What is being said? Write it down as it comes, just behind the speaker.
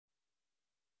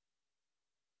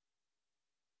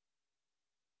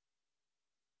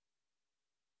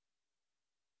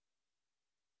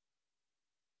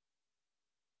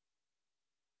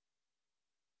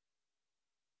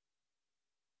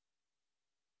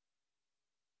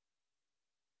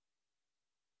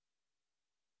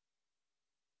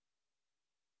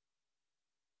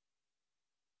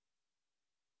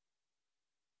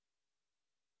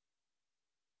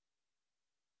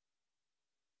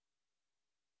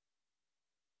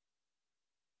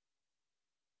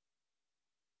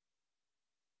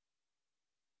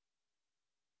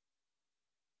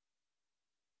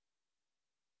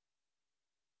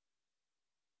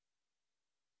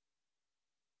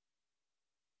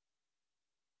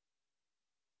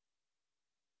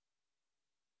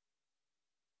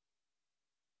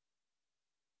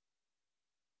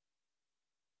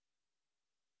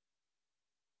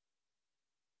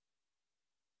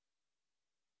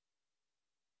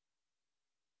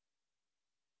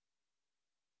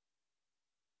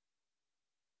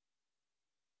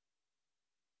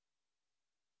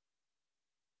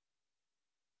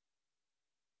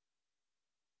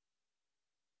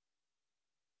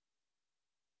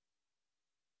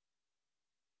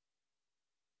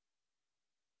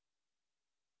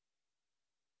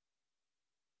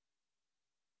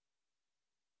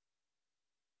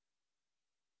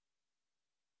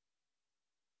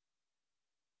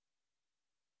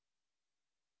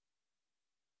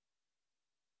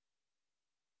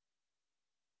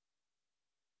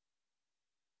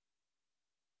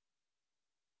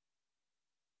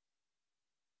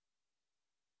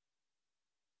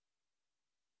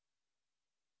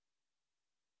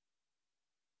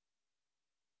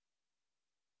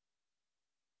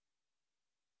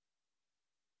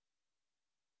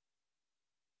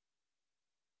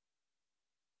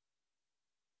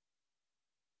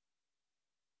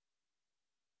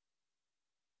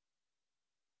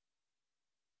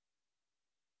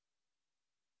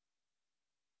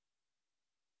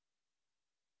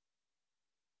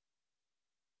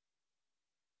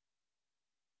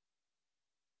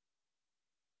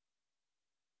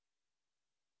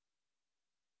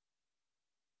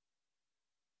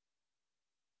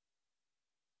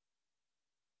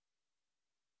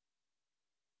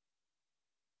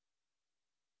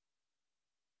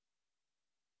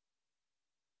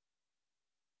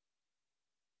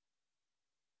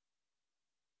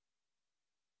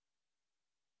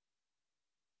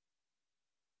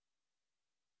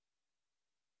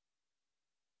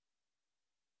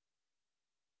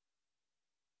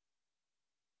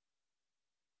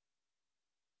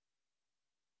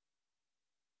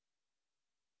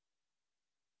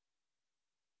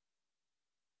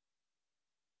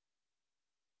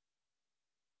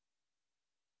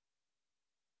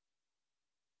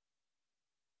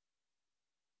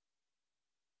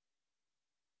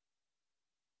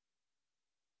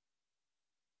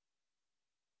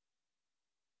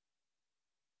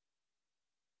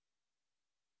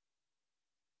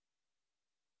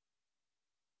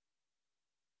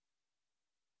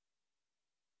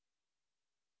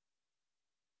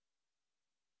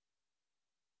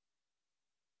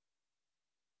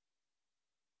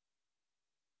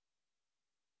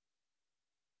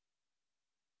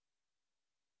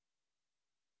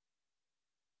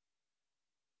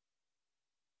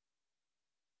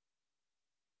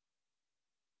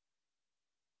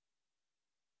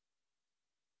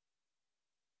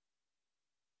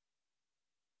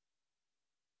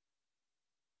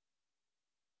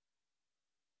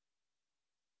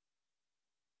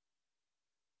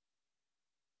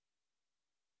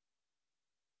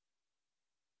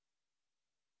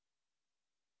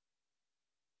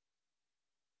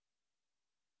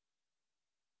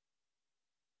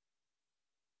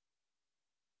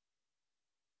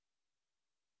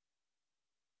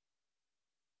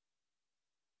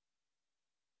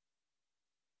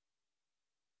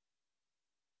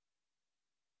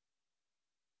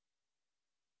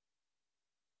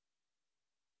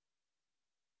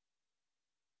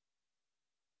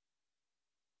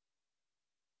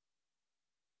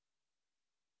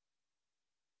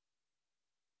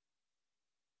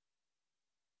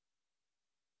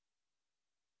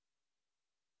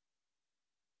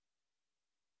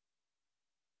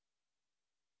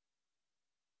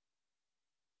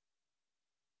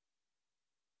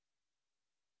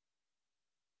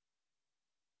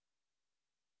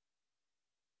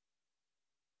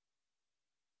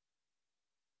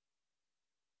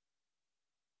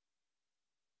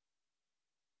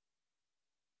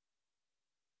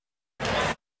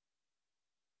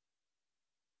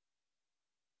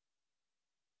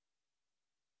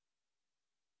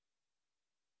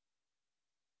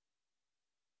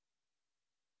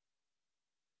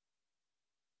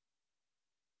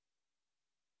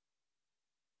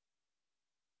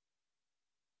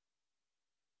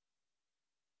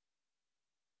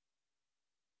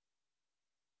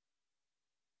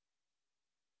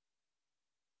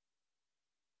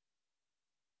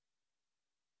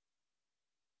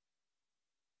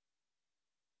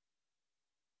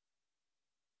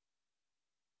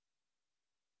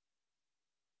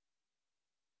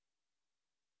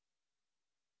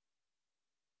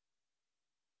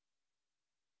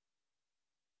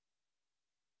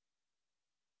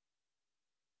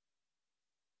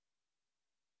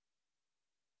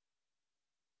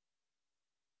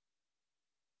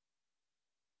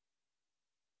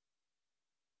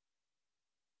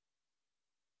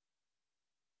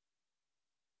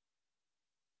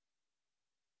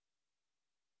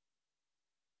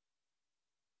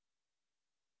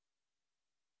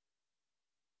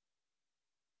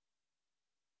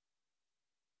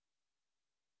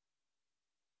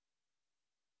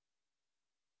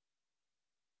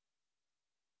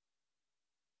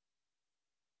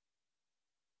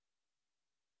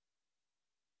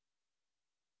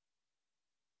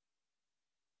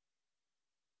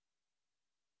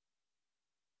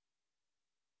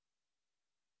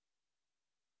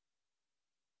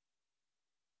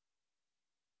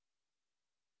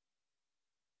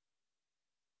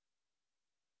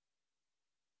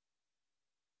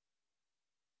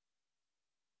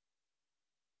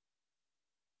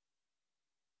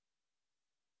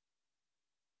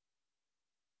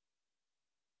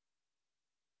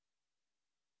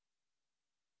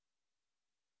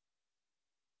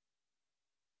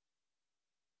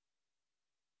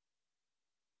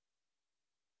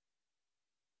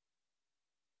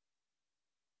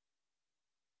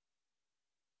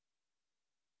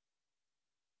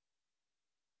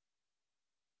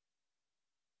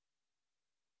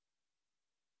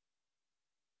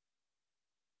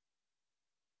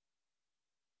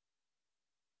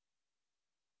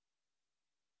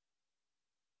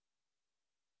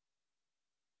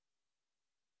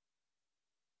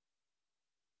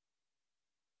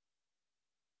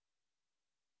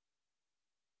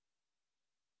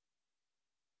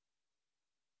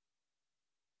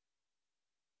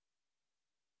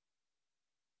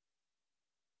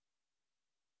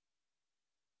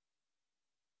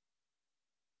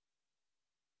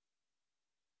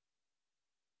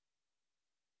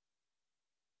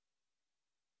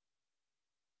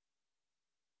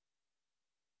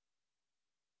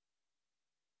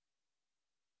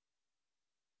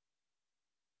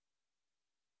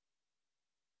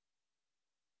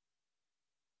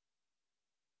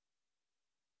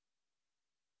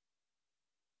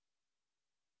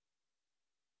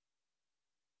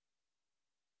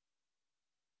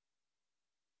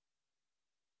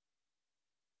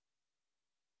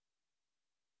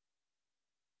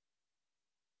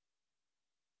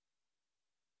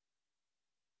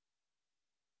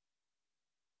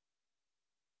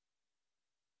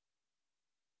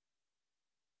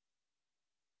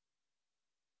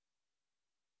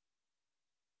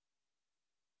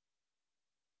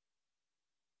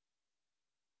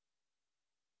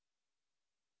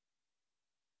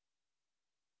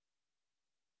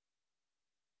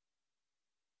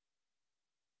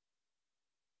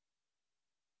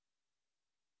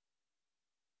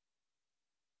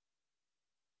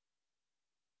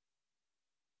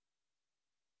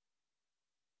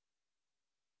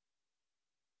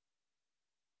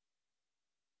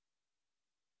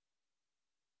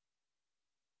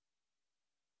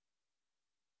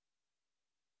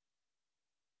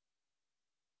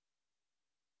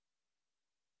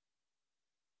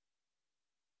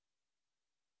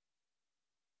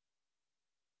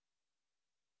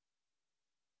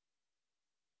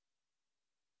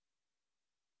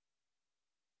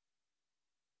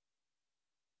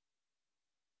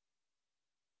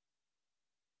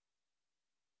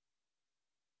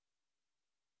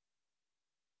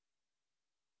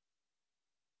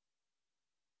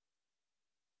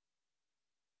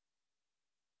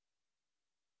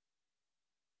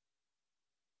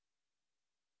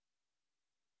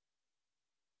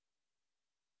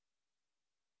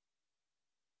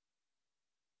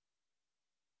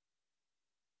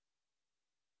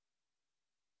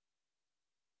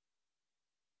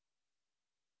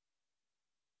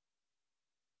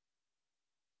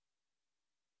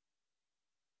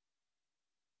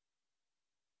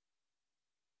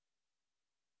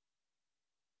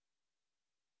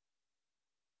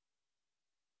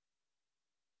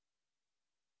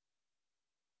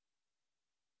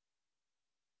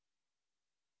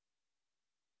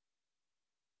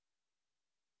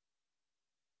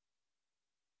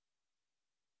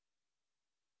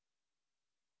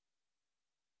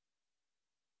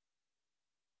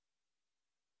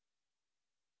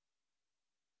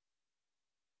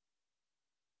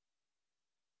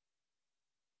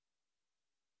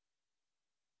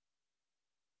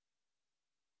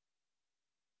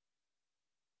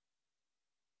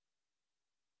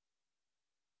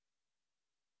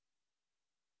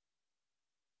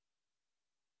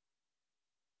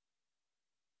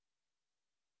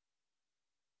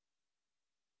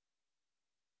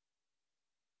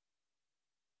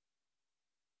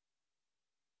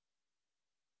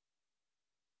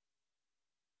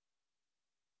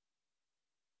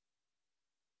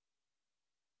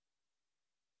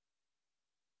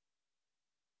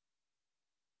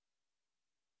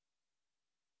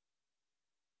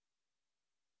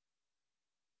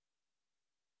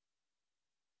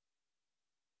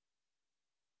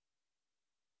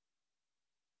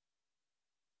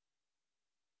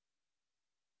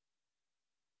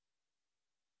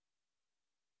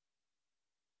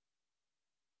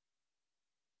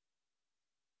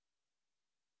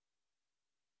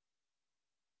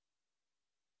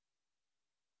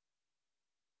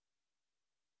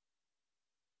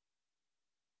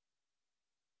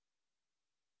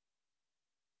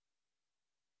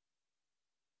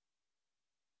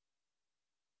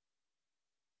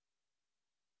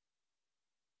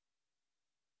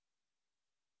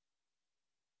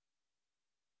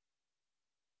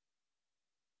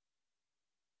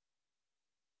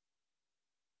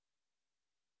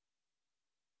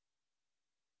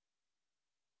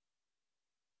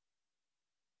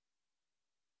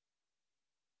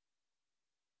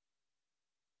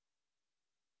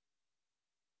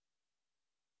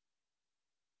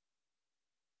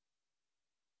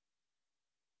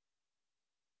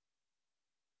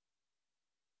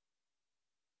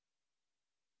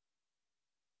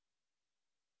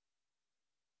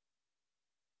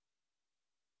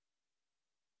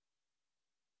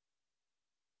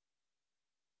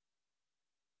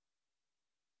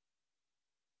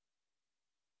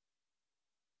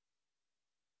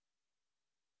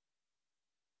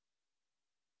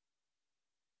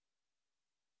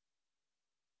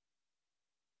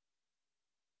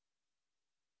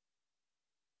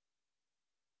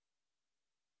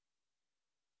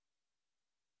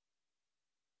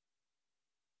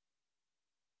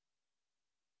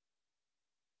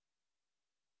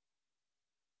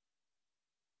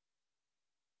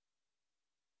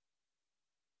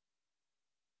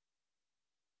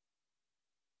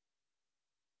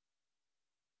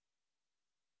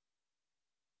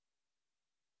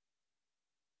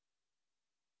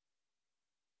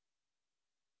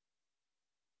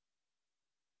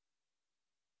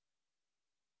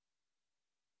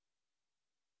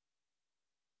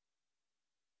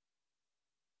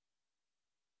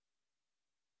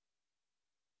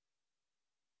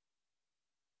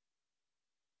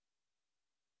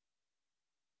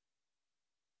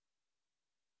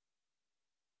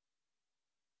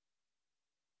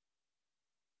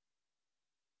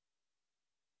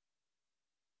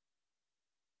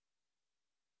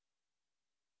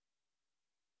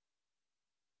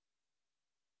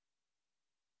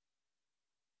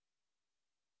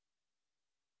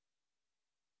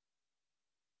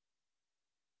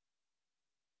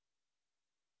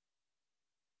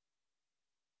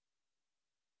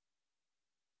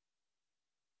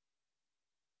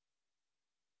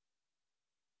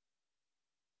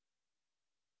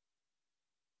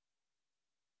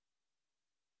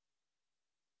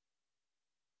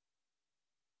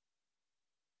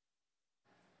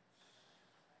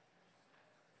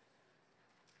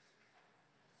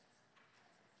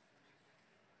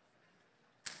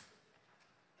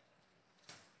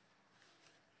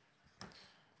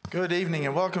Good evening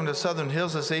and welcome to Southern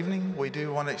Hills this evening. We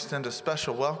do want to extend a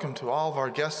special welcome to all of our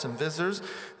guests and visitors,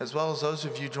 as well as those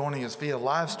of you joining us via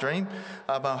live stream.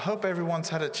 But I hope everyone's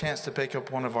had a chance to pick up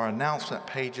one of our announcement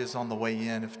pages on the way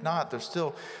in. If not, there's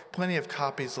still plenty of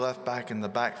copies left back in the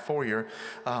back foyer.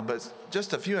 But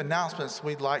just a few announcements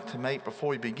we'd like to make before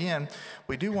we begin.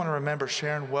 We do want to remember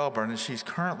Sharon Welburn, as she's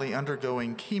currently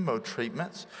undergoing chemo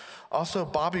treatments. Also,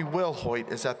 Bobby Wilhoit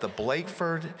is at the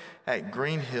Blakeford at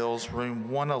Green Hills,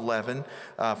 room 111,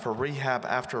 for rehab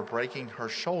after breaking her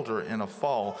shoulder in a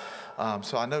fall.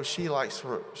 So I know she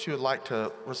would like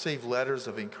to receive letters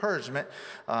of encouragement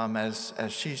as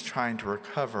she's trying to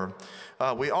recover.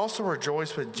 We also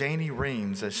rejoice with Janie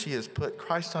Reams, as she has put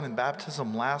Christ on in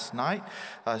baptism last night.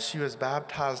 She was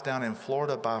baptized down in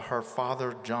Florida by her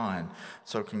father, John.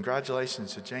 So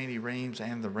congratulations to Janie Reams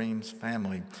and the Reams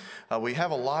family. We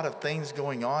have a lot of things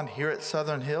going on here at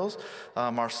Southern Hills.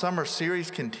 Our summer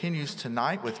series continues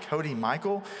tonight with Cody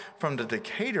Michael from the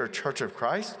Decatur Church of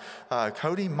Christ.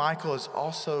 Cody Michael is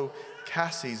also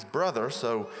Cassie's brother,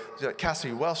 so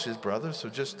Cassie Welsh's brother, so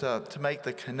just to make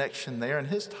the connection there. And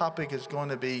his topic is going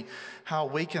to be how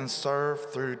we can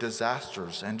serve through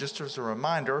disasters. And just as a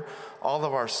reminder, all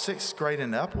of our 6th grade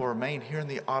and up will remain here in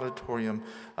the auditorium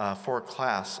for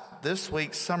class. This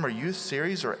week's Summer Youth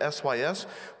Series, or SYS,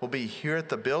 will be here at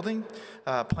the building.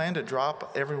 Plan to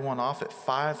drop everyone off at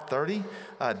 5:30.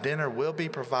 Dinner will be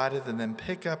provided, and then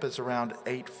pickup is around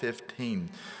 8:15.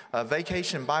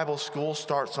 Vacation Bible School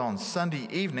starts on Sunday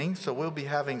evening, so we'll be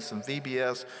having some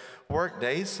VBS work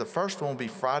days. The first one will be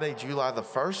Friday, July the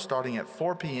 1st, starting at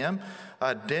 4 p.m.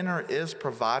 Dinner is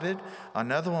provided.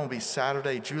 Another one will be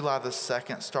Saturday, July the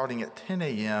 2nd, starting at 10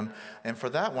 a.m. And for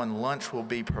that one, lunch will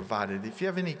be provided. If you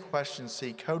have any questions,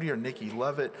 see Cody or Nikki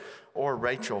Lovett or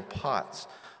Rachel Potts.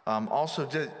 Also,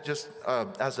 just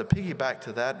as a piggyback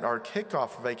to that, our kickoff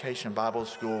for Vacation Bible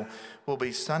School will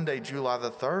be Sunday, July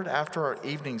the 3rd, after our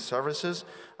evening services.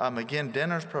 Again,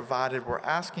 dinner's provided. We're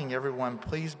asking everyone,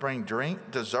 please bring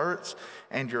desserts,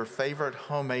 and your favorite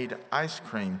homemade ice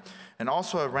cream. And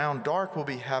also around dark, we'll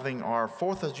be having our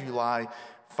 4th of July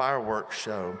fireworks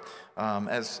show.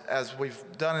 As we've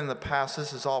done in the past,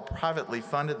 this is all privately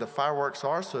funded, the fireworks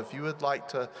are, so if you would like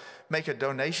to make a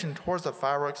donation towards the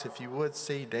fireworks, if you would,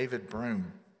 see David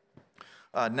Broom.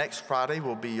 Next Friday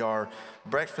will be our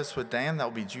Breakfast with Dan. That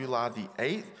will be July the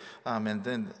 8th. And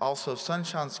then also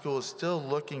Sunshine School is still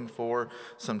looking for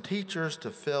some teachers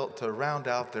to round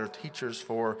out their teachers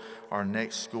for our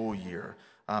next school year.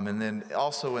 And then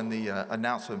also in the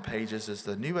announcement pages is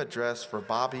the new address for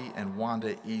Bobby and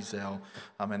Wanda Ezel.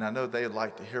 And I know they'd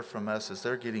like to hear from us as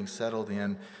they're getting settled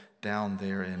in down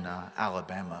there in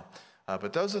Alabama.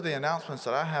 But those are the announcements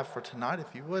that I have for tonight.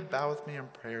 If you would, bow with me in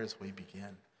prayer as we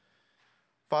begin.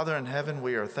 Father in heaven,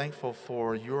 we are thankful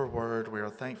for your word. We are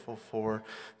thankful for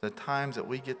the times that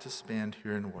we get to spend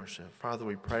here in worship. Father,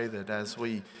 we pray that as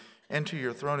we enter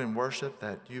your throne in worship,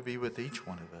 that you be with each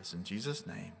one of us. In Jesus'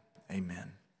 name,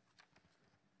 amen.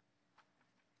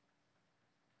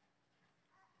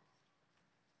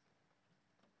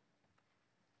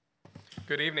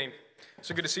 Good evening.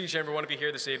 So good to see each and every one of you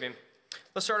here this evening.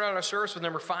 Let's start out our service with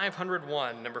number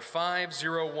 501, number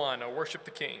 501, O Worship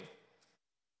the King.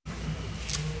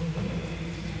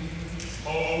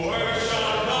 O worship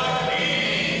the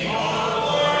King, O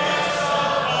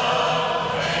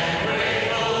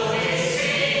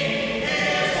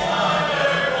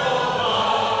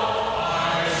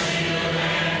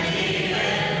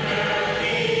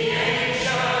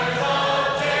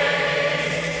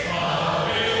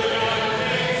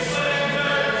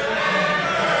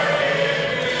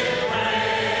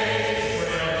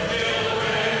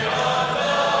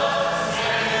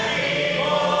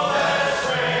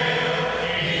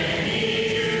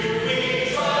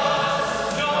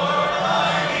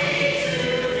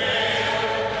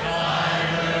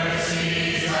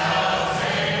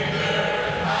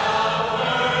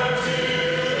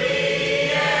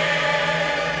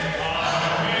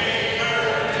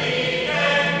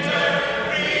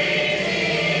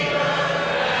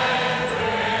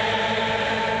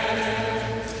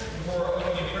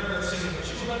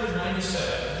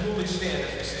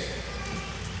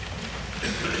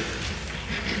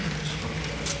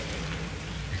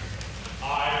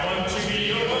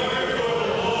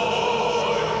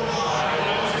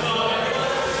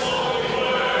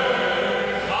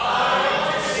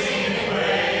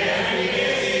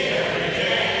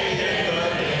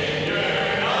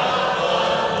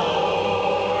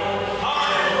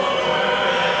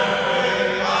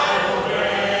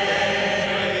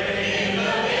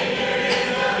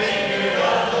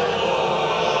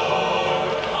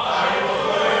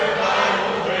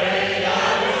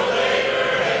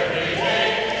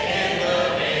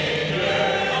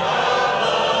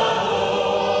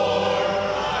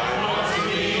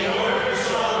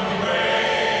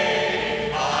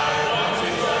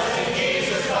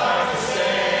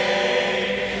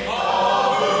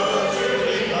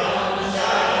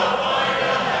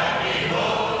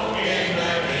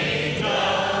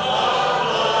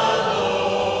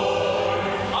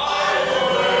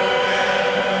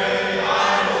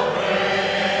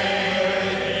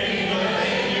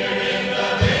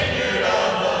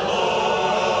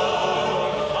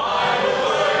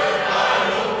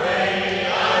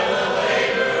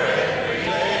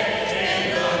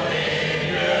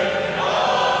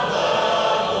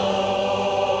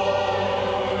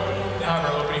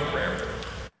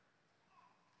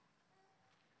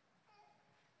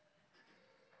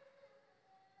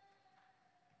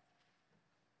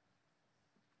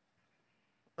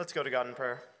Let's go to God in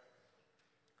prayer.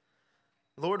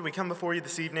 Lord, we come before you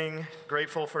this evening,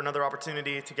 grateful for another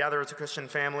opportunity to gather as a Christian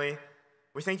family.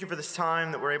 We thank you for this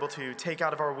time that we're able to take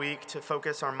out of our week to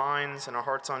focus our minds and our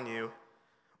hearts on you.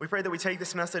 We pray that we take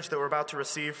this message that we're about to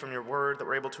receive from your word, that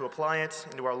we're able to apply it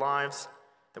into our lives,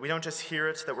 that we don't just hear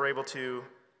it, that we're able to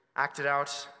act it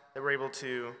out, that we're able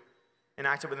to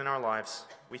enact it within our lives.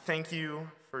 We thank you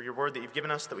for your word that you've given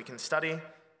us, that we can study,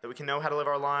 that we can know how to live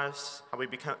our lives, how we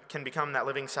can become that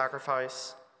living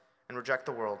sacrifice and reject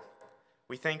the world.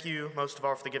 We thank you most of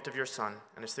all for the gift of your Son,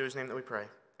 and it's through his name that we pray.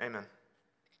 Amen.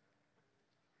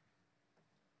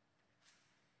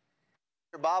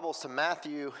 Your Bibles to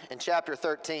Matthew in chapter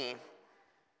 13.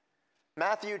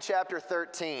 Matthew chapter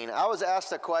 13. I was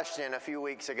asked a question a few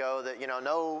weeks ago that,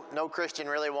 no Christian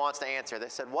really wants to answer. They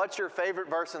said, what's your favorite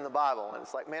verse in the Bible? And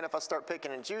it's like, man, if I start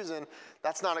picking and choosing,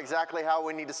 that's not exactly how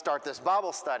we need to start this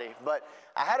Bible study. But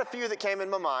I had a few that came in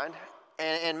my mind.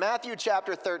 And in Matthew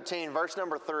chapter 13, verse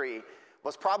number 3,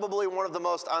 was probably one of the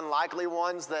most unlikely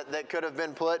ones that could have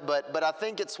been put, but I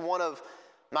think it's one of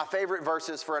my favorite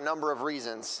verses for a number of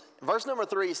reasons. Verse number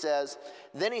 3 says,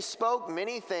 "Then he spoke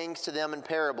many things to them in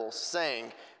parables,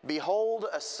 saying, Behold,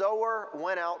 a sower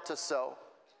went out to sow."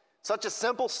 Such a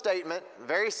simple statement,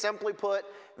 very simply put,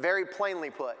 very plainly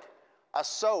put. A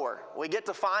sower. We get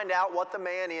to find out what the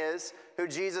man is who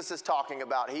Jesus is talking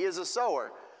about. He is a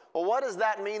sower. Well, what does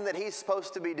that mean that he's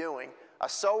supposed to be doing? A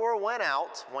sower went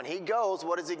out. When he goes,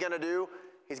 what is he going to do?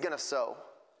 He's going to sow.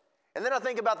 And then I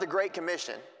think about the Great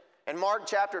Commission. In Mark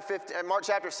chapter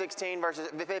 16,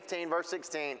 verse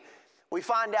 16, we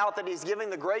find out that he's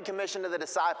giving the Great Commission to the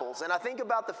disciples. And I think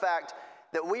about the fact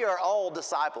that we are all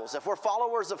disciples. If we're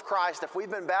followers of Christ, if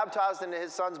we've been baptized into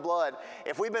his Son's blood,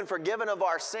 if we've been forgiven of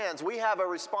our sins, we have a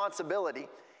responsibility.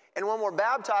 And when we're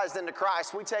baptized into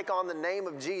Christ, we take on the name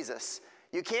of Jesus.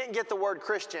 You can't get the word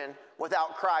Christian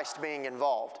without Christ being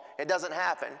involved. It doesn't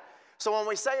happen. So when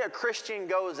we say a Christian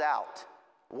goes out,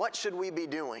 what should we be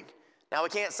doing? Now, we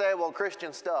can't say, well,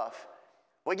 Christian stuff.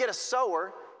 We get a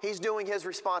sower, he's doing his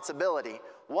responsibility.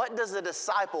 What does a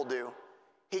disciple do?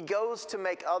 He goes to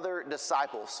make other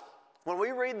disciples. When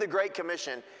we read the Great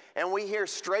Commission and we hear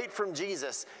straight from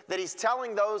Jesus that he's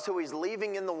telling those who he's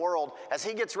leaving in the world as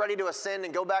he gets ready to ascend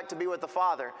and go back to be with the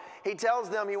Father, he tells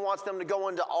them he wants them to go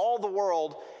into all the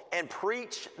world and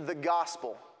preach the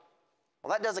gospel.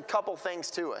 Well, that does a couple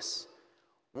things to us.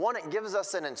 One, it gives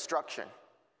us an instruction.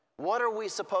 What are we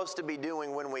supposed to be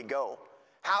doing when we go?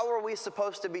 How are we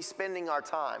supposed to be spending our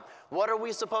time? What are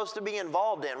we supposed to be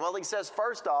involved in? Well, he says,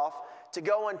 first off, to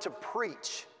go and to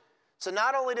preach. So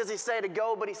not only does he say to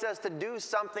go, but he says to do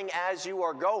something as you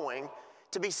are going,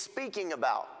 to be speaking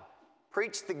about.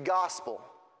 Preach the gospel.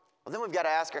 Well, then we've got to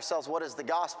ask ourselves, what is the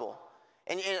gospel?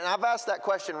 And I've asked that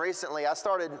question recently. I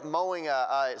started mowing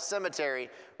a cemetery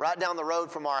right down the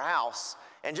road from our house.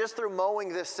 And just through mowing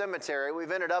this cemetery,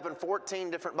 we've ended up in 14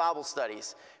 different Bible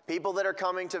studies. People that are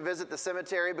coming to visit the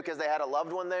cemetery because they had a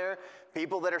loved one there.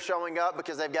 People that are showing up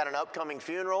because they've got an upcoming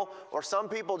funeral. Or some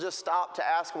people just stop to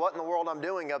ask what in the world I'm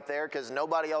doing up there because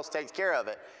nobody else takes care of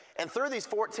it. And through these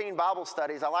 14 Bible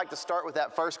studies, I like to start with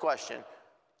that first question.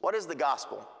 What is the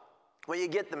gospel? Well, you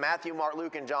get the Matthew, Mark,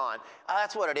 Luke, and John.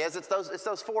 That's what it is. It's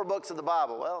those 4 books of the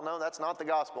Bible. Well, no, that's not the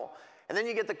gospel. And then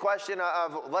you get the question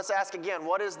of, let's ask again,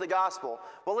 what is the gospel?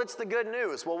 Well, it's the good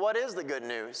news. Well, what is the good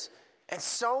news? And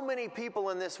so many people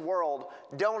in this world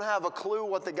don't have a clue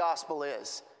what the gospel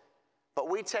is. But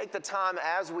we take the time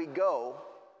as we go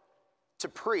to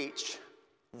preach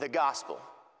the gospel.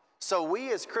 So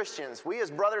we as Christians, we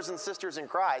as brothers and sisters in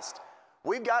Christ,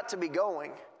 we've got to be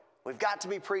going, we've got to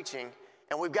be preaching,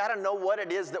 and we've got to know what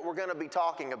it is that we're going to be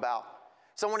talking about.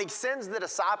 So when he sends the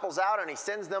disciples out and he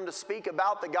sends them to speak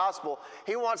about the gospel,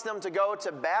 he wants them to go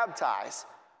to baptize.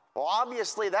 Well,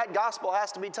 obviously that gospel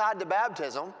has to be tied to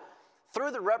baptism.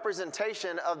 Through the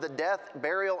representation of the death,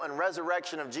 burial, and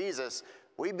resurrection of Jesus,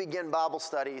 we begin Bible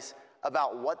studies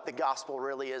about what the gospel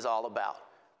really is all about.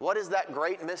 What is that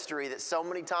great mystery that so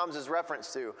many times is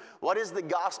referenced to? What is the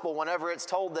gospel whenever it's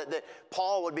told that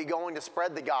Paul would be going to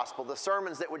spread the gospel, the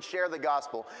sermons that would share the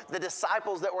gospel, the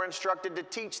disciples that were instructed to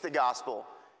teach the gospel?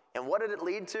 And what did it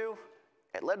lead to?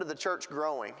 It led to the church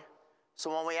growing. So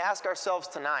when we ask ourselves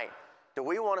tonight, do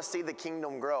we want to see the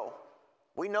kingdom grow?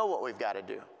 We know what we've got to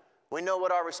do. We know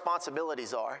what our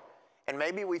responsibilities are. And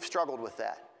maybe we've struggled with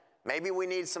that. Maybe we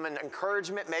need some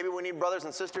encouragement. Maybe we need brothers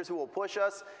and sisters who will push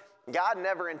us. God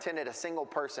never intended a single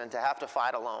person to have to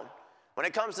fight alone. When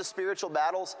it comes to spiritual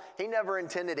battles, he never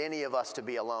intended any of us to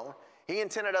be alone. He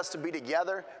intended us to be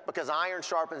together because iron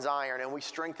sharpens iron and we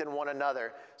strengthen one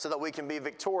another so that we can be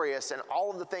victorious in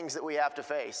all of the things that we have to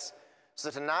face.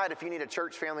 So tonight, if you need a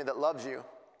church family that loves you,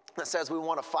 that says we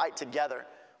want to fight together,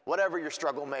 whatever your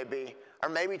struggle may be. Or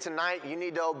maybe tonight you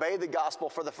need to obey the gospel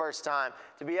for the first time,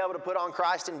 to be able to put on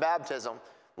Christ in baptism.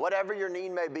 Whatever your need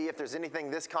may be, if there's anything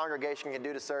this congregation can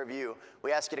do to serve you,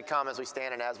 we ask you to come as we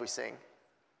stand and as we sing.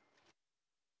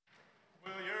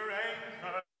 Will your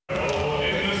anchor hold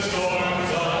in the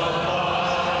storms of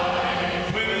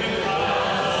life? When the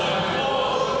clouds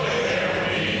unfold their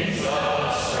wings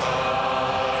of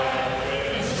strife,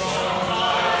 when the storm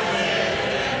tides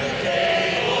lift and the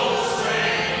cables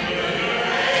strain, will your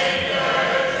anchor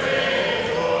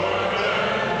drift or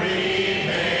firm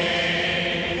remain?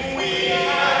 We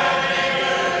have an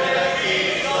anchor that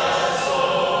keeps us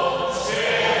whole,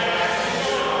 steadfast and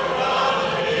sure on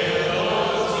the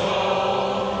billows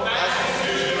roll, fastened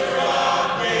to the rock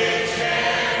which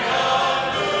cannot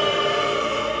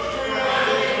move,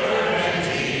 grounded firm and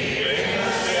deep in the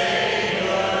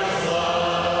Savior's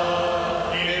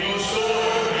love. It will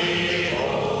surely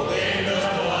hold in the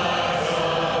floods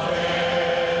of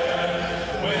heaven,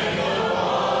 when the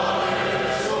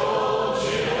waters roll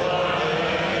chill our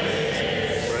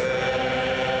days' breath.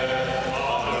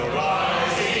 On the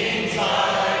rising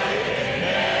tide it can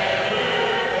never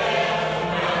fail,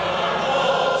 when our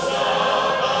hopes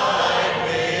abide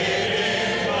within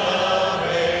the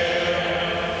veil.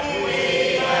 We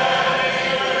have an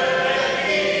anchor that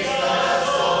keeps us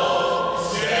whole,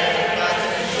 steadfast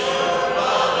and sure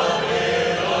while the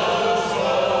billows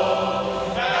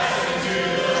roll, fastened to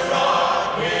the rock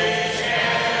which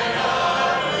cannot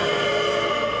move,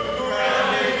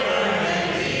 grounded firm and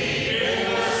deep in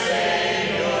the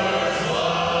Savior's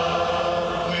love.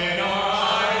 When our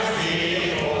eyes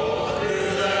behold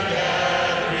through the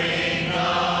gathering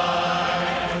night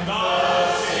the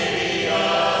city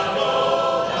of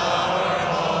gold, our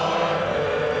harbor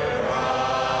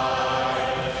ride,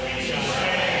 we shall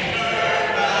anchor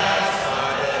fast by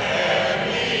the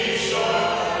heavenly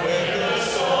shore, with the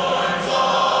storms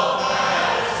all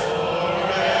past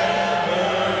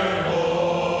forevermore.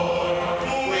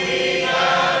 We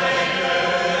have an anchor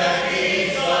that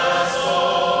keeps us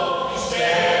whole,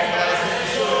 steadfast and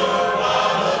sure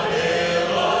while the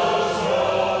billows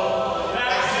roll,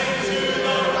 fastened to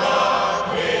the rock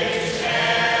which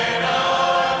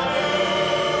cannot move,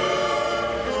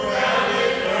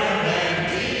 grounded firm and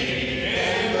deep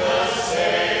in the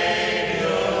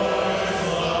Savior's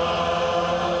love.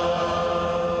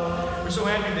 We're so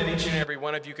happy that each and every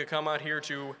one of you could come out here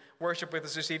to worship with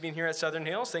us this evening here at Southern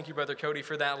Hills. Thank you, Brother Cody,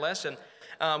 for that lesson.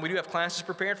 We do have classes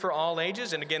prepared for all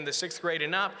ages, and again, the 6th grade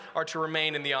and up are to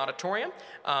remain in the auditorium.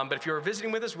 But if you're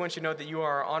visiting with us, we want you to know that you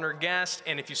are our honored guest,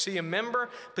 and if you see a member,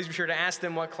 please be sure to ask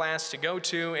them what class to go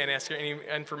to and ask any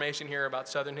information here about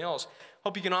Southern Hills.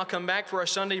 Hope you can all come back for our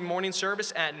Sunday morning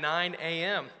service at 9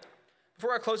 a.m.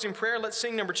 Before our closing prayer, let's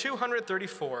sing number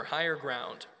 234, Higher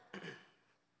Ground.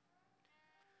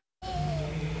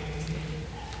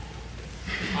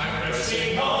 I'm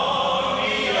pressing on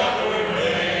the upward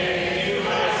way, you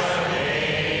as I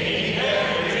may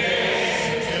every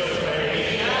day, till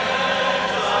breaking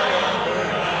as I onward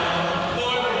bound.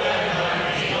 Lord, let my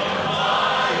feet on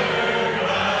higher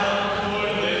ground.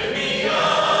 Lord, lift me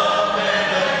up and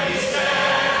let me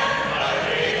stand, my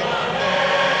faith on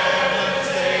heaven's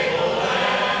stable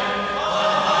land. A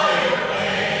higher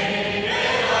plane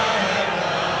than I have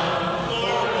found.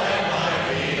 Lord, let my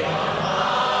feet on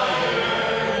higher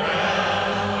ground.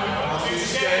 To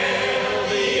scale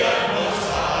the utmost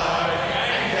high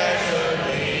and catch a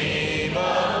gleam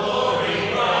of glory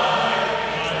bright,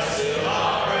 but still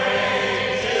I'll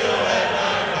pray till at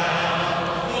I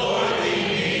found. Lord, lead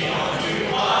me on to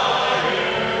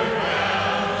higher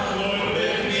ground. Lord,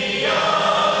 lift me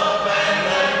up and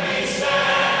let me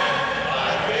stand, my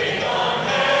faith on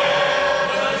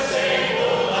heaven's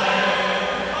stable land.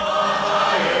 A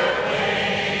higher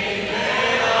plane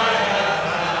than I have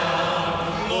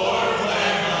found. Lord,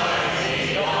 let my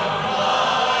feet on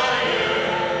higher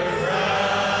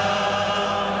ground.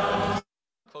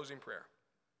 Closing prayer.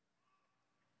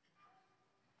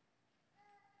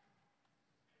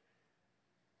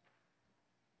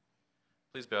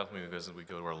 Please bow with me as we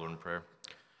go to our Lord in prayer.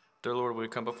 Dear Lord, we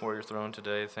come before your throne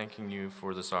today, thanking you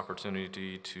for this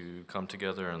opportunity to come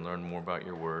together and learn more about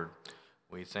your word.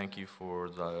 We thank you for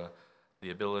the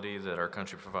ability that our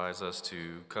country provides us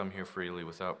to come here freely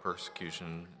without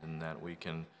persecution, and that we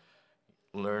can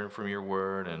learn from your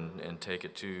word and take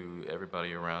it to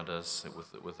everybody around us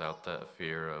without that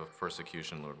fear of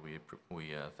persecution. Lord, we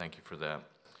thank you for that.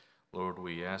 Lord,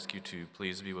 we ask you to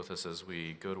please be with us as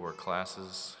we go to our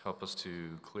classes. Help us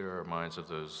to clear our minds of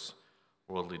those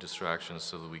worldly distractions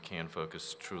so that we can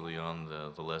focus truly on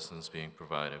the lessons being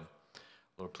provided.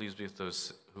 Lord, please be with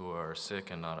those who are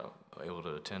sick and not able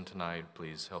to attend tonight.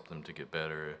 Please help them to get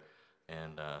better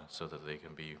and so that they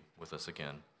can be with us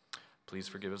again. Please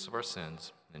forgive us of our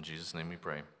sins. In Jesus' name we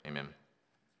pray. Amen.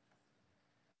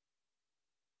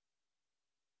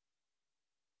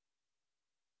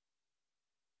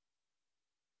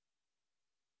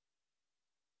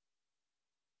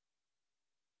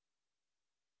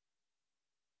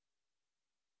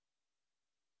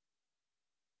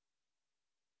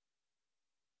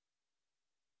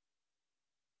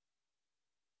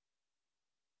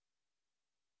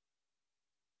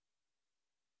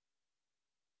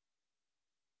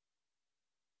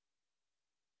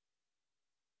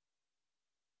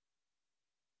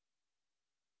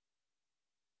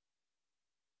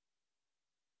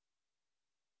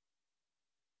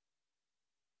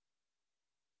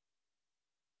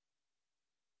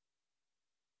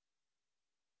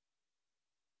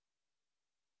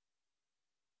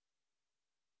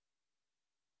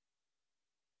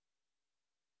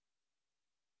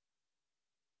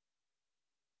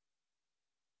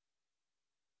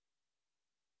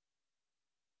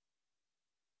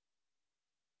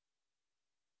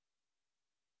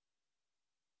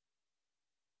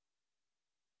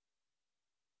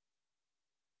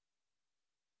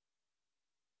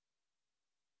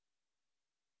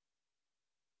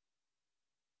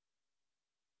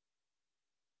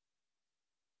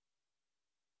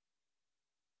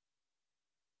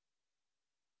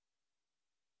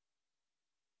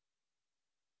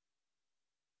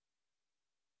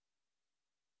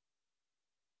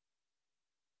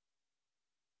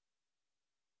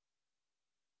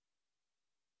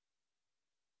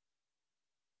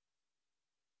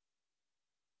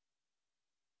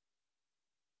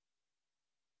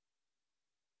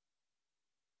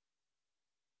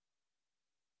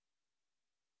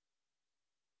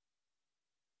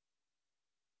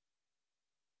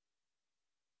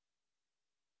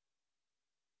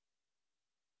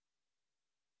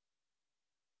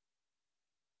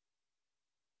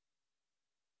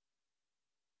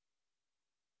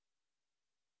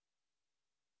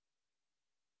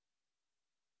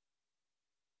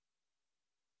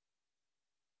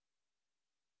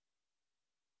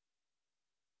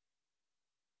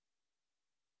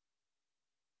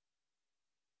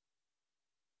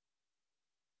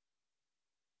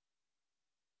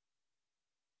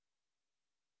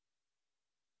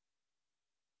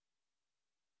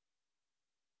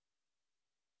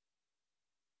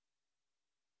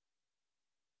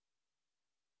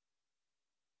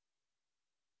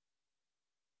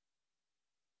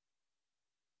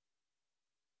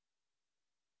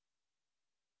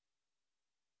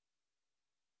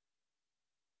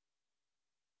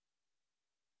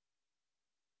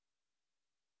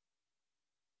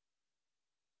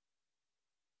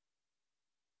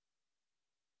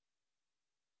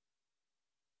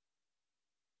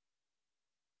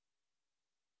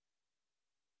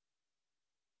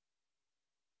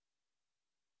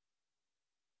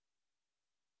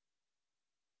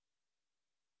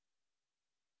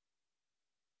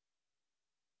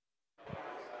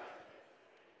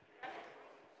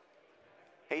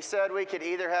 He said we could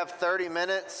either have 30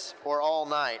 minutes or all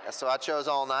night. So I chose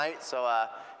all night. So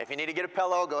if you need to get a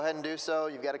pillow, go ahead and do so.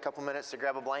 You've got a couple minutes to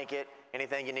grab a blanket,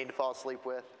 anything you need to fall asleep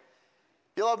with.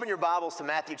 You'll open your Bibles to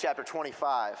Matthew chapter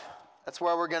 25. That's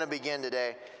where we're going to begin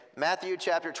today. Matthew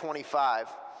chapter 25.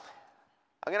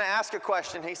 I'm going to ask a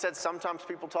question. He said sometimes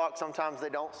people talk, sometimes they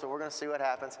don't, so we're going to see what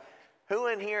happens. Who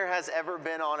in here has ever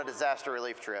been on a disaster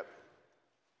relief trip?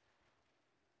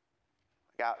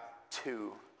 Got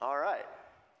two. All right.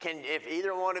 If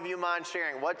either one of you mind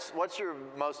sharing, what's your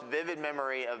most vivid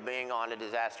memory of being on a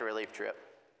disaster relief trip?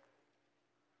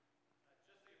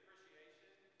 Just the appreciation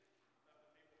of the people who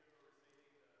were receiving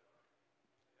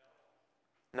the help.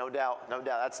 No doubt, no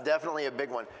doubt. That's definitely a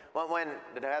big one.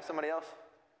 Did I have somebody else?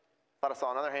 Thought I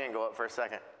saw another hand go up for a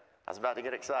second. I was about to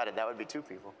get excited. That would be two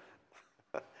people.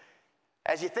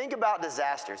 As you think about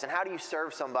disasters and how do you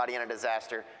serve somebody in a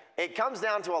disaster, it comes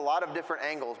down to a lot of different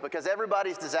angles because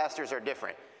everybody's disasters are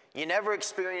different. You never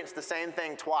experience the same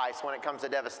thing twice when it comes to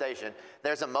devastation.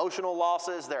 There's emotional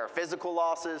losses, there are physical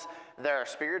losses, there are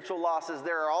spiritual losses,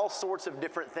 there are all sorts of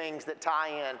different things that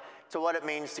tie in to what it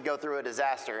means to go through a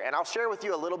disaster. And I'll share with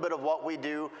you a little bit of what we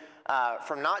do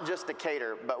from not just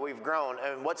Decatur, but we've grown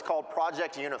in what's called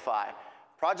Project Unify.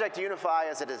 Project Unify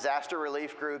is a disaster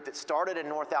relief group that started in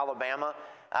North Alabama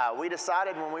We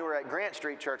decided when we were at Grant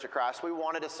Street Church of Christ, we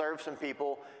wanted to serve some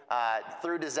people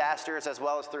through disasters as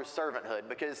well as through servanthood,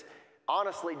 because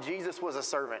honestly, Jesus was a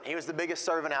servant. He was the biggest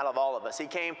servant out of all of us. He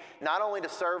came not only to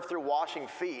serve through washing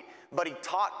feet, but he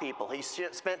taught people. He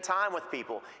spent time with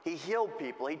people. He healed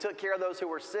people. He took care of those who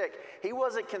were sick. He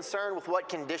wasn't concerned with what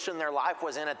condition their life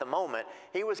was in at the moment.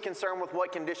 He was concerned with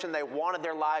what condition they wanted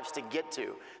their lives to get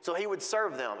to. So he would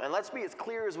serve them. And let's be as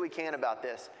clear as we can about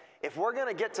this. If we're going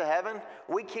to get to heaven,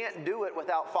 we can't do it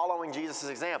without following Jesus'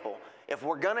 example. If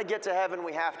we're going to get to heaven,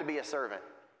 we have to be a servant.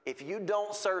 If you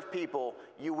don't serve people,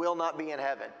 you will not be in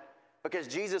heaven, because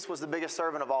Jesus was the biggest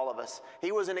servant of all of us.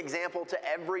 He was an example to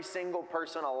every single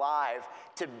person alive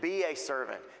to be a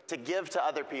servant, to give to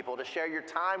other people, to share your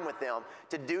time with them,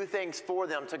 to do things for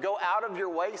them, to go out of your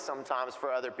way sometimes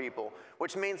for other people,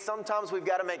 which means sometimes we've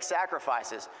got to make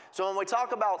sacrifices. So when we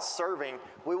talk about serving,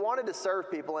 we wanted to serve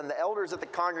people, and the elders at the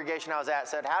congregation I was at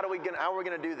said, how are we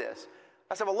going to do this?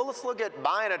 I said, well, let's look at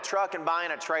buying a truck and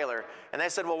buying a trailer. And they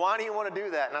said, well, why do you want to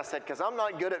do that? And I said, because I'm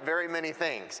not good at very many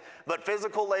things. But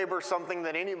physical labor is something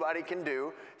that anybody can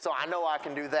do, so I know I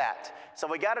can do that. So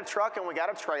we got a truck and we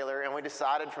got a trailer, and we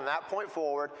decided from that point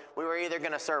forward, we were either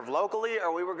going to serve locally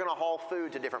or we were going to haul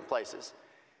food to different places.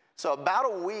 So about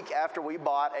a week after we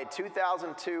bought a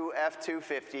 2002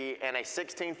 F-250 and a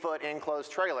 16-foot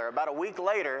enclosed trailer, about a week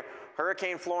later,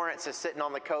 Hurricane Florence is sitting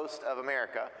on the coast of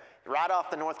America, right off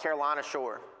the North Carolina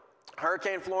shore.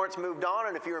 Hurricane Florence moved on,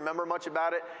 and if you remember much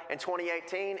about it, in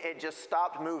 2018, it just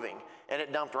stopped moving, and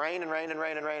it dumped rain and rain and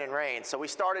rain and rain and rain. So we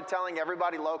started telling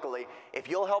everybody locally, if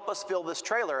you'll help us fill this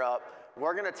trailer up,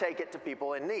 we're going to take it to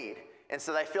people in need. And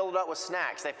so they filled it up with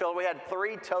snacks. We had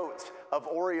 3 totes of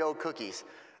Oreo cookies.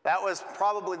 That was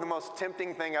probably the most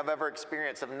tempting thing I've ever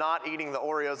experienced, of not eating the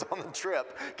Oreos on the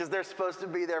trip, because they're supposed to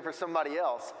be there for somebody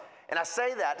else. And I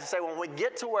say that to say, when we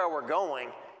get to where we're going,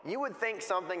 you would think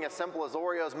something as simple as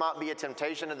Oreos might be a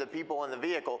temptation to the people in the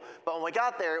vehicle. But when we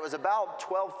got there, it was about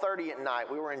 12:30 at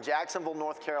night. We were in Jacksonville,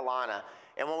 North Carolina.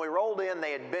 And when we rolled in,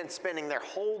 they had been spending their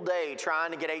whole day trying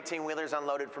to get 18-wheelers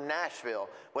unloaded from Nashville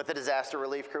with the disaster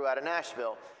relief crew out of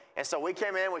Nashville. And so we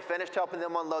came in, we finished helping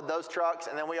them unload those trucks,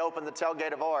 and then we opened the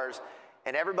tailgate of ours,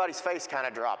 and everybody's face kind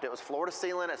of dropped. It was floor to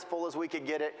ceiling, as full as we could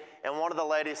get it. And one of the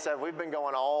ladies said, we've been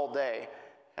going all day.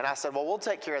 And I said, well, we'll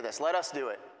take care of this. Let us do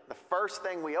it. The first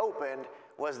thing we opened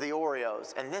was the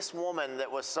Oreos. And this woman that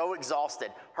was so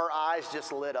exhausted, her eyes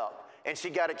just lit up. And she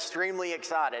got extremely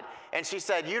excited. And she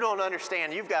said, you don't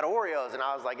understand, you've got Oreos. And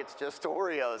I was like, it's just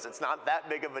Oreos. It's not that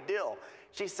big of a deal.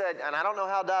 She said, and I don't know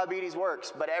how diabetes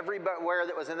works, but everywhere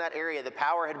that was in that area, the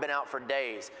power had been out for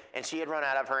days, and she had run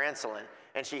out of her insulin.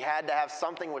 And she had to have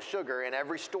something with sugar, and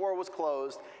every store was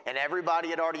closed, and everybody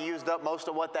had already used up most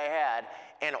of what they had,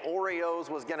 and Oreos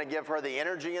was going to give her the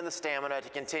energy and the stamina to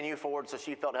continue forward, so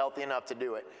she felt healthy enough to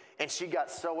do it. And she got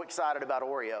so excited about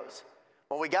Oreos.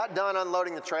 When we got done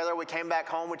unloading the trailer, we came back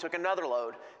home, we took another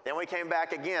load, then we came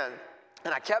back again,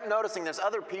 and I kept noticing there's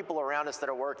other people around us that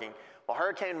are working. Well,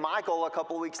 Hurricane Michael, a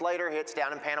couple of weeks later, hits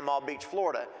down in Panama Beach,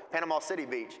 Florida, Panama City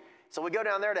Beach. So we go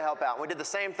down there to help out. We did the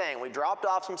same thing. We dropped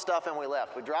off some stuff and we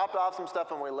left. We dropped off some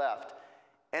stuff and we left.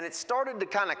 And it started to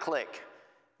kind of click.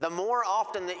 The more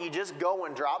often that you just go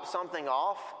and drop something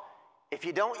off, if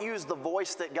you don't use the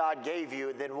voice that God gave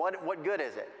you, then what good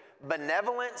is it?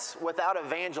 Benevolence without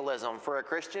evangelism for a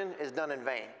Christian is done in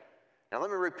vain. Now let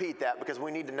me repeat that, because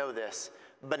we need to know this.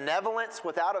 Benevolence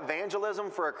without evangelism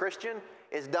for a Christian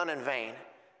is done in vain.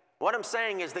 What I'm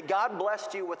saying is that God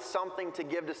blessed you with something to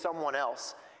give to someone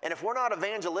else. And if we're not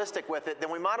evangelistic with it,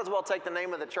 then we might as well take the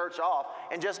name of the church off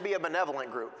and just be a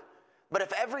benevolent group. But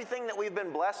if everything that we've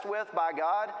been blessed with by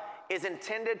God is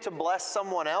intended to bless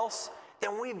someone else,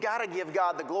 then we've got to give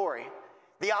God the glory.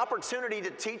 The opportunity to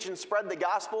teach and spread the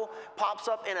gospel pops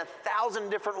up in 1,000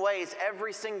 different ways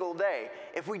every single day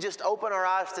if we just open our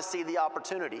eyes to see the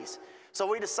opportunities. So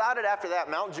we decided after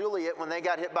that, Mount Juliet, when they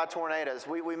got hit by tornadoes,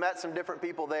 we met some different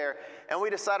people there, and we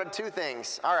decided 2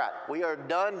 things. All right, we are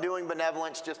done doing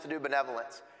benevolence just to do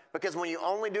benevolence. Because when you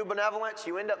only do benevolence,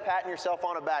 you end up patting yourself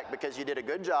on the back because you did a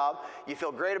good job, you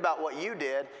feel great about what you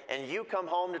did, and you come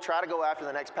home to try to go after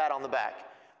the next pat on the back.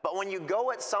 But when you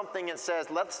go at something and says,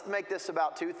 let's make this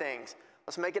about 2 things.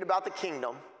 Let's make it about the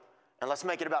kingdom, and let's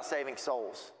make it about saving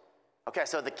souls. Okay,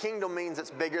 so the kingdom means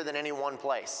it's bigger than any one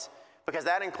place, because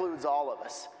that includes all of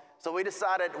us. So we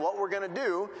decided what we're going to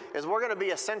do is we're going to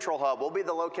be a central hub. We'll be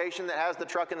the location that has the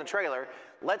truck and the trailer.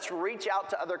 Let's reach out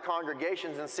to other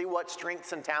congregations and see what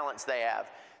strengths and talents they have.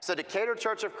 So Decatur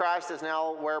Church of Christ is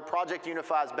now where Project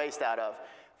Unify is based out of.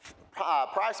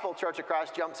 Priceville Church of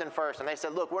Christ jumps in first, and they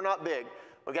said, look, we're not big.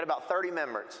 We've got about 30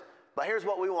 members. But here's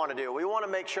what we want to do. We want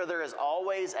to make sure there is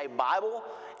always a Bible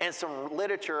and some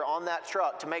literature on that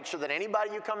truck to make sure that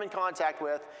anybody you come in contact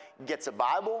with gets a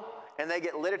Bible and they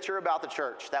get literature about the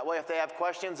church. That way, if they have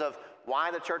questions of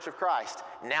why the Church of Christ,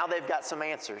 now they've got some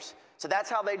answers. So that's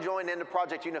how they joined into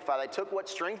Project Unify. They took what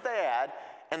strength they had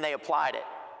and they applied it.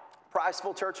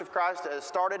 Priceville Church of Christ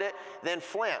started it, then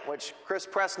Flint, which Chris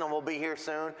Preston will be here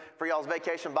soon for y'all's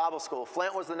Vacation Bible School.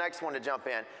 Flint was the next one to jump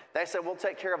in. They said, we'll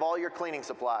take care of all your cleaning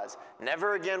supplies.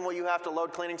 Never again will you have to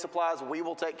load cleaning supplies. We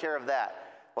will take care of that.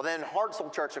 Well, then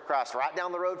Hartselle Church of Christ, right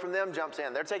down the road from them, jumps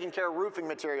in. They're taking care of roofing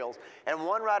materials. And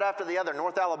one right after the other,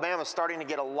 North Alabama is starting to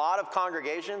get a lot of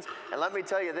congregations. And let me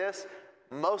tell you this,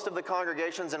 most of the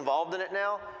congregations involved in it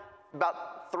now,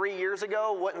 about 3 years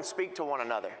ago, wouldn't speak to one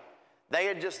another. They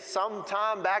had just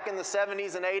sometime back in the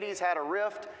 70s and 80s had a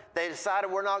rift. They decided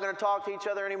we're not going to talk to each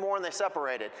other anymore, and they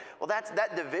separated. Well,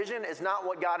 that division is not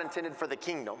what God intended for the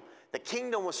kingdom. The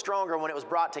kingdom was stronger when it was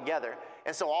brought together.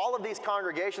 And so all of these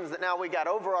congregations that now we got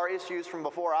over our issues from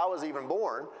before I was even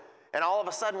born, and all of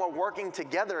a sudden we're working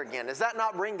together again. Does that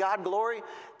not bring God glory?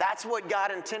 That's what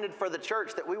God intended for the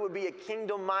church, that we would be a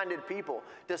kingdom-minded people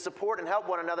to support and help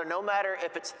one another, no matter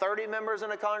if it's 30 members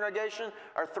in a congregation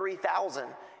or 3,000.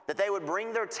 That they would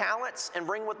bring their talents and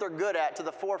bring what they're good at to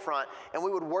the forefront, and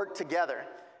we would work together.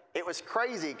 It was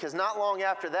crazy because not long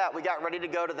after that, we got ready to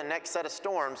go to the next set of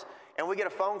storms, and we get a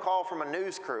phone call from a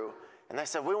news crew. And they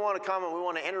said, we want to come and we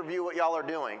want to interview what y'all are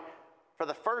doing. For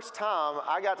the first time,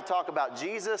 I got to talk about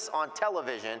Jesus on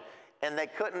television, and they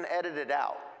couldn't edit it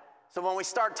out. So when we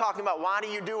start talking about why do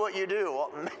you do what you do,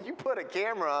 well, you put a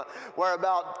camera where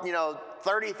about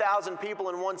 30,000 people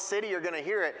in one city are going to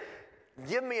hear it.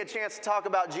 Give me a chance to talk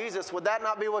about Jesus. Would that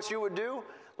not be what you would do?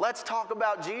 Let's talk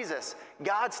about Jesus.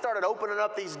 God started opening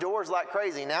up these doors like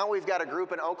crazy. Now we've got a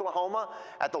group in Oklahoma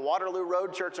at the Waterloo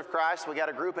Road Church of Christ. We got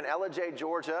a group in Ellijay,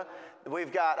 Georgia.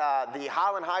 We've got the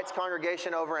Highland Heights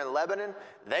congregation over in Lebanon.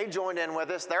 They joined in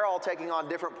with us. They're all taking on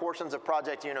different portions of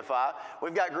Project Unify.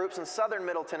 We've got groups in southern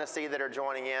Middle Tennessee that are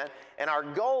joining in. And our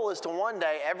goal is to one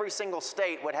day, every single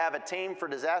state would have a team for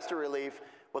disaster relief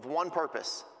with one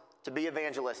purpose, to be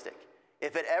evangelistic.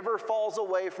 If it ever falls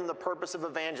away from the purpose of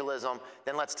evangelism,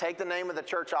 then let's take the name of the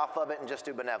church off of it and just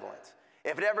do benevolence.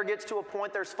 If it ever gets to a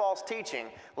point there's false teaching,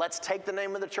 let's take the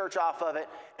name of the church off of it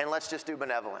and let's just do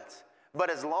benevolence. But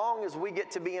as long as we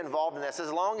get to be involved in this,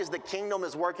 as long as the kingdom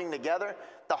is working together,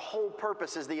 the whole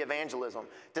purpose is the evangelism,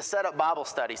 to set up Bible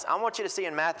studies. I want you to see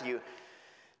in Matthew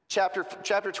chapter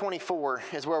 24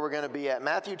 is where we're going to be at.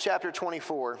 Matthew chapter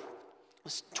 25,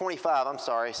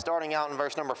 starting out in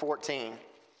verse number 14.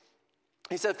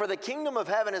 He said, for the kingdom of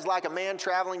heaven is like a man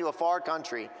traveling to a far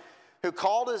country, who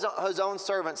called his own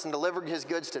servants and delivered his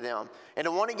goods to them. And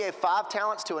to one he gave 5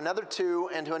 talents, to another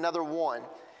 2, and to another 1,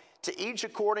 to each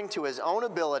according to his own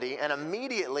ability, and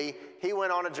immediately he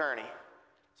went on a journey.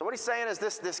 So what he's saying is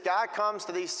this guy comes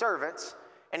to these servants,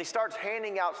 and he starts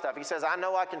handing out stuff. He says, I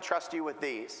know I can trust you with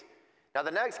these. Now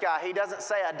the next guy, he doesn't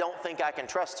say, I don't think I can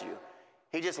trust you.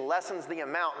 He just lessens the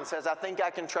amount and says, I think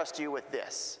I can trust you with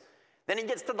this. Then he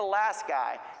gets to the last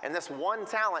guy, and this 1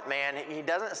 talent man, he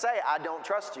doesn't say, I don't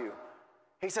trust you.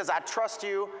 He says, I trust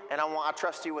you, and I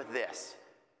trust you with this.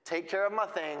 Take care of my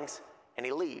things, and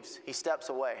he leaves. He steps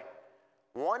away.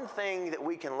 One thing that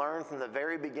we can learn from the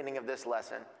very beginning of this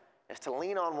lesson is to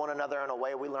lean on one another in a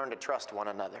way we learn to trust one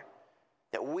another.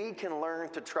 That we can learn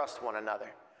to trust one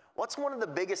another. What's one of the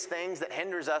biggest things that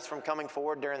hinders us from coming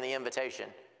forward during the invitation?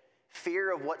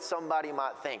 Fear of what somebody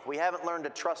might think. We haven't learned to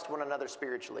trust one another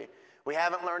spiritually. We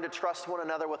haven't learned to trust one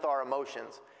another with our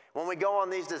emotions. When we go on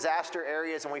these disaster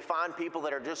areas and we find people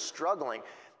that are just struggling,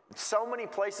 so many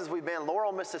places we've been,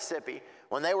 Laurel, Mississippi,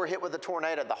 when they were hit with a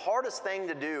tornado, the hardest thing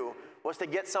to do was to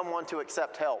get someone to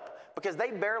accept help because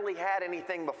they barely had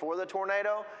anything before the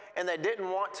tornado and they didn't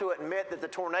want to admit that the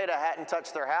tornado hadn't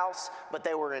touched their house, but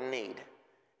they were in need.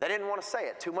 They didn't want to say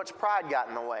it. Too much pride got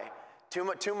in the way. Too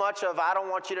much of I don't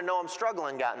want you to know I'm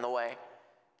struggling got in the way.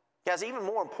 Guys, even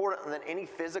more important than any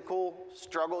physical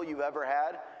struggle you've ever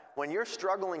had, when you're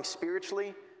struggling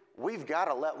spiritually, we've got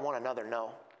to let one another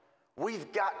know.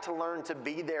 We've got to learn to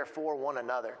be there for one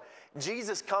another.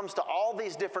 Jesus comes to all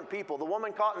these different people. The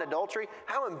woman caught in adultery,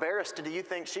 how embarrassed do you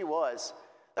think she was?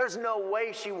 There's no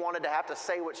way she wanted to have to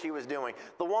say what she was doing.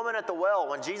 The woman at the well,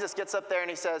 when Jesus gets up there and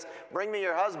he says, bring me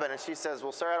your husband. And she says,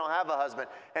 well, sir, I don't have a husband.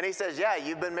 And he says, yeah,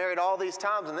 you've been married all these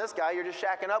times and this guy you're just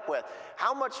shacking up with.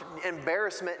 How much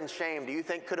embarrassment and shame do you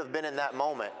think could have been in that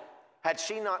moment had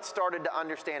she not started to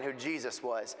understand who Jesus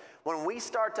was? When we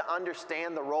start to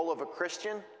understand the role of a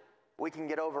Christian, we can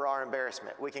get over our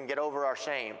embarrassment. We can get over our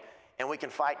shame and we can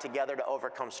fight together to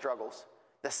overcome struggles.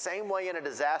 The same way in a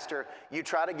disaster, you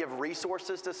try to give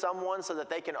resources to someone so that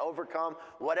they can overcome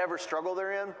whatever struggle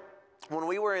they're in. When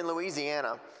we were in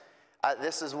Louisiana,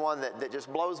 this is one that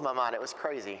just blows my mind. It was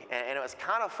crazy, and it was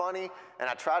kind of funny, and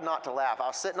I tried not to laugh. I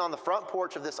was sitting on the front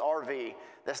porch of this RV.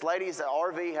 This lady's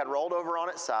RV had rolled over on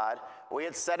its side. We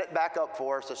had set it back up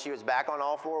for her, so she was back on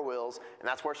all four wheels, and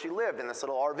that's where she lived, in this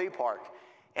little RV park.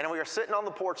 And we were sitting on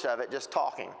the porch of it just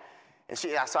talking. And so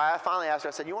I finally asked her,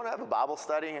 I said, you want to have a Bible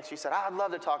study? And she said, I'd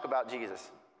love to talk about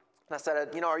Jesus. And I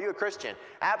said, are you a Christian?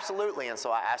 Absolutely. And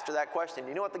so I asked her that question. Do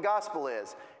you know what the gospel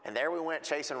is? And there we went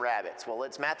chasing rabbits. Well,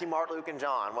 it's Matthew, Mark, Luke, and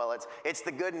John. Well, it's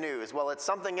the good news. Well, it's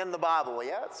something in the Bible. Well,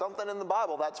 yeah, it's something in the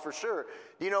Bible, that's for sure.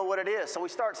 Do you know what it is? So we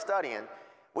start studying.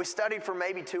 We studied for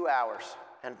maybe 2 hours.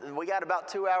 And we got about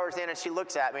 2 hours in, and she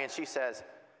looks at me and she says,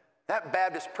 that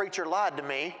Baptist preacher lied to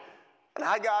me. And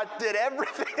I did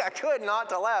everything I could not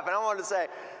to laugh. And I wanted to say,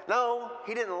 no,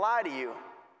 he didn't lie to you.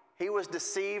 He was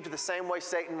deceived the same way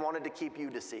Satan wanted to keep you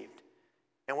deceived.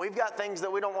 And we've got things that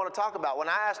we don't want to talk about. When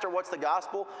I asked her what's the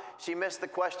gospel, she missed the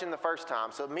question the first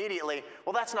time. So immediately,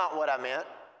 well, that's not what I meant.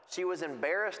 She was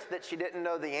embarrassed that she didn't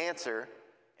know the answer,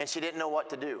 and she didn't know what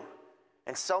to do.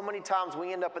 And so many times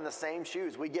we end up in the same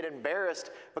shoes. We get embarrassed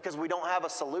because we don't have a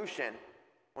solution,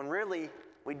 when really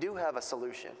we do have a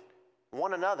solution.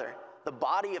 One another. The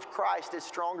body of Christ is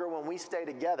stronger when we stay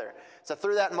together. So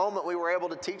through that moment, we were able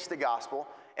to teach the gospel.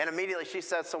 And immediately she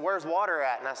said, so where's water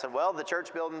at? And I said, well, the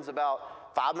church building's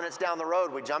about 5 minutes down the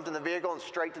road. We jumped in the vehicle and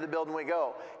straight to the building we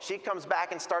go. She comes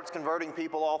back and starts converting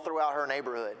people all throughout her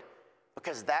neighborhood,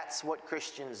 because that's what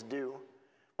Christians do.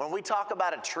 When we talk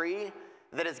about a tree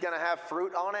that is going to have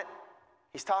fruit on it,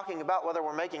 he's talking about whether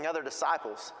we're making other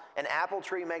disciples. An apple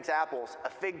tree makes apples. A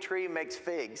fig tree makes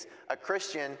figs. A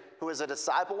Christian who is a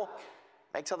disciple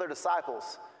makes other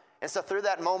disciples. And so through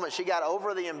that moment, she got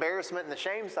over the embarrassment and the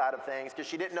shame side of things because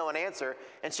she didn't know an answer.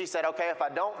 And she said, okay, if I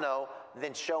don't know,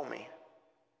 then show me.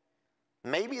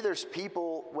 Maybe there's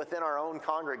people within our own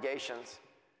congregations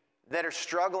that are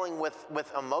struggling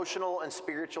with emotional and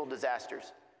spiritual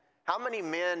disasters. How many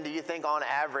men do you think on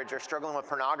average are struggling with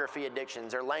pornography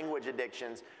addictions or language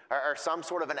addictions or some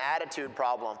sort of an attitude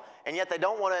problem, and yet they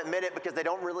don't want to admit it because they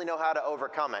don't really know how to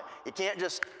overcome it? You can't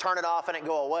just turn it off and it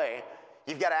go away.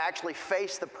 You've got to actually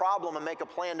face the problem and make a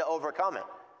plan to overcome it.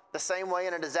 The same way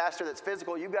in a disaster that's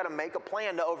physical, you've got to make a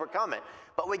plan to overcome it.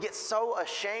 But we get so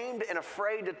ashamed and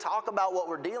afraid to talk about what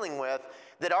we're dealing with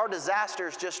that our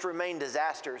disasters just remain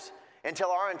disasters,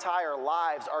 until our entire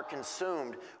lives are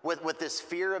consumed with this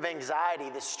fear of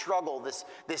anxiety, this struggle,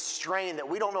 this strain that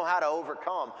we don't know how to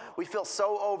overcome. We feel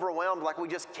so overwhelmed like we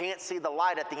just can't see the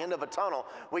light at the end of a tunnel.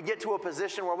 We get to a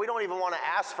position where we don't even want to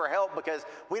ask for help because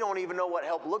we don't even know what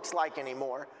help looks like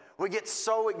anymore. We get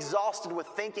so exhausted with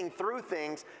thinking through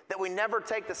things that we never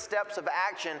take the steps of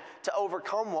action to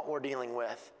overcome what we're dealing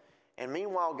with. And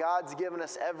meanwhile, God's given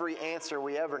us every answer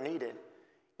we ever needed.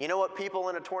 You know what people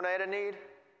in a tornado need?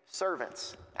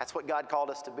 Servants. That's what God called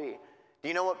us to be. Do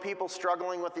you know what people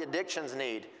struggling with the addictions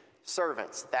need?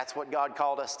 Servants. That's what God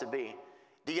called us to be.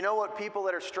 Do you know what people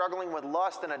that are struggling with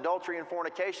lust and adultery and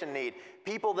fornication need?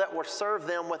 People that will serve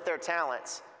them with their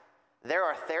talents. There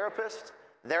are therapists.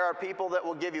 There are people that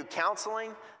will give you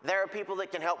counseling. There are people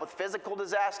that can help with physical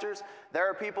disasters. There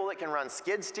are people that can run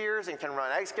skid steers and can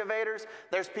run excavators.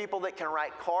 There's people that can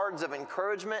write cards of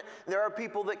encouragement. There are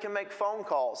people that can make phone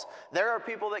calls. There are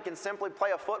people that can simply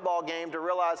play a football game to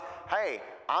realize, hey,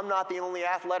 I'm not the only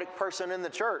athletic person in the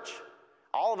church.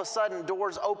 All of a sudden,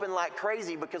 doors open like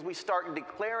crazy because we start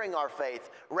declaring our faith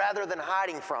rather than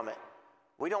hiding from it.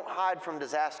 We don't hide from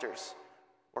disasters.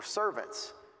 We're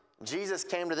servants. Jesus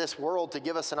came to this world to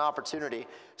give us an opportunity.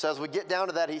 So as we get down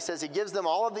to that, he says he gives them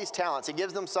all of these talents. He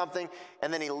gives them something,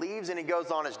 and then he leaves and he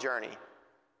goes on his journey.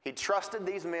 He trusted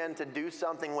these men to do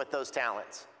something with those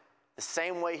talents, the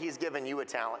same way he's given you a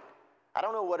talent. I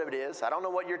don't know what it is. I don't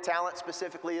know what your talent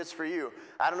specifically is for you.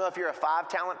 I don't know if you're a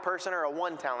 5-talent person or a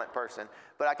 1-talent person,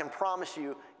 but I can promise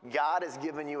you God has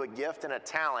given you a gift and a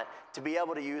talent to be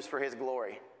able to use for his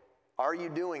glory. Are you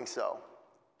doing so?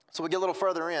 So we get a little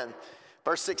further in.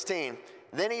 Verse 16,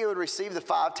 then he who had received the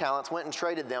 5 talents went and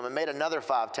traded them and made another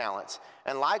 5 talents.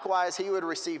 And likewise he who had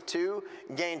received 2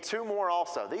 gained 2 more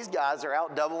also. These guys are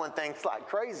out doubling things like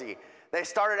crazy. They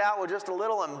started out with just a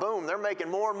little and boom, they're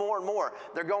making more and more and more.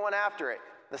 They're going after it.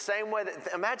 The same way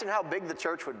that, imagine how big the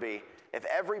church would be if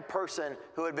every person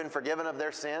who had been forgiven of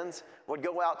their sins would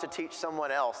go out to teach someone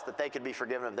else that they could be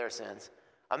forgiven of their sins.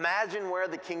 Imagine where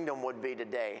the kingdom would be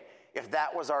today if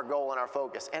that was our goal and our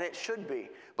focus, and it should be.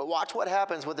 But watch what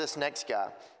happens with this next guy.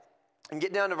 And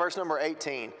get down to verse number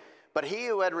 18. But he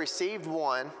who had received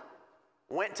 1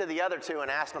 went to the other 2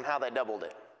 and asked them how they doubled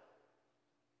it.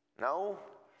 No,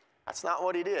 that's not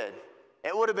what he did.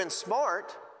 It would have been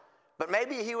smart, but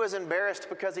maybe he was embarrassed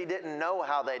because he didn't know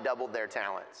how they doubled their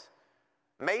talents.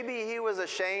 Maybe he was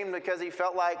ashamed because he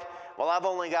felt like, well, I've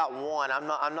only got one. I'm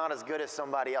not as good as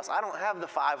somebody else. I don't have the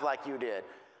 5 like you did.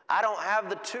 I don't have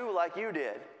the 2 like you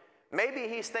did. Maybe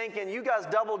he's thinking, you guys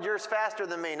doubled yours faster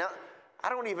than me. Now, I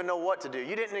don't even know what to do.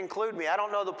 You didn't include me. I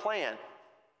don't know the plan.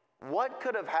 What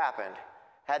could have happened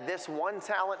had this 1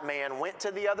 talent man went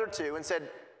to the other 2 and said,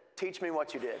 teach me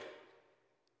what you did.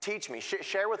 Teach me.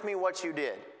 Share with me what you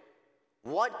did.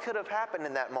 What could have happened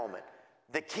in that moment?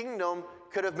 The kingdom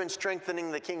could have been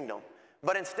strengthening the kingdom.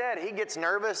 But instead, he gets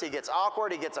nervous, he gets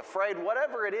awkward, he gets afraid,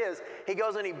 whatever it is, he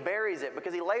goes and he buries it,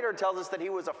 because he later tells us that he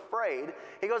was afraid.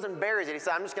 He goes and buries it. He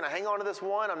said, I'm just going to hang on to this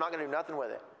one. I'm not going to do nothing with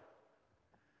it.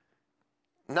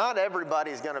 Not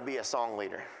everybody's going to be a song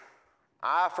leader.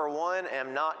 I, for one,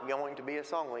 am not going to be a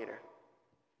song leader.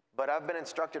 But I've been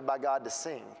instructed by God to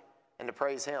sing and to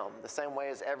praise him, the same way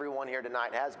as everyone here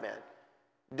tonight has been.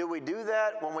 Do we do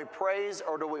that when we praise,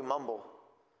 or do we mumble?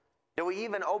 Do we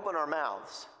even open our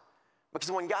mouths?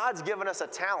 Because when God's given us a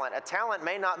talent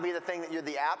may not be the thing that you're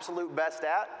the absolute best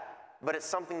at, but it's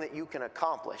something that you can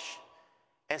accomplish.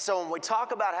 And so when we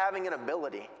talk about having an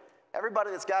ability,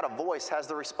 everybody that's got a voice has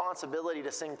the responsibility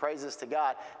to sing praises to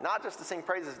God, not just to sing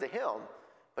praises to him,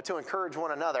 but to encourage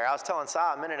one another. I was telling Si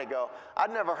a minute ago,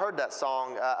 I'd never heard that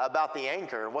song about the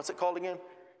anchor. What's it called again?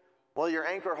 Well, your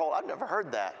anchor hold. I've never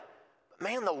heard that.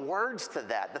 Man, the words to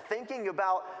that, the thinking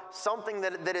about something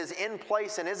that is in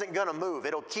place and isn't going to move.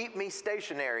 It'll keep me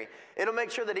stationary. It'll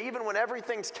make sure that even when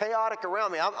everything's chaotic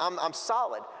around me, I'm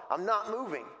solid. I'm not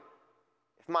moving.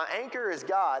 If my anchor is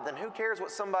God, then who cares what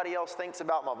somebody else thinks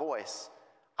about my voice?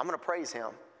 I'm going to praise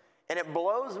him. And it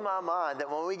blows my mind that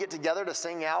when we get together to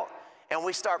sing out and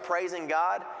we start praising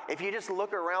God, if you just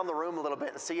look around the room a little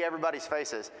bit and see everybody's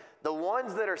faces, the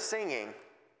ones that are singing,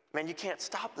 man, you can't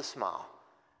stop the smile.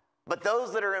 But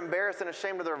those that are embarrassed and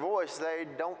ashamed of their voice, they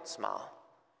don't smile.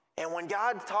 And when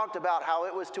God talked about how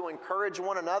it was to encourage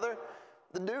one another,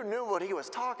 the dude knew what he was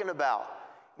talking about.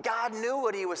 God knew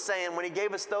what he was saying when he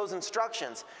gave us those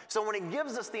instructions. So when he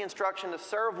gives us the instruction to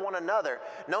serve one another,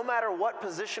 no matter what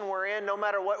position we're in, no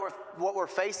matter what we're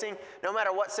facing, no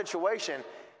matter what situation,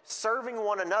 serving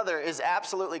one another is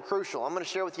absolutely crucial. I'm going to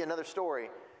share with you another story.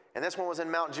 And this one was in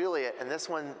Mount Juliet, and this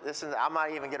one, I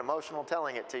might even get emotional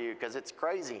telling it to you because it's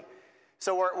crazy.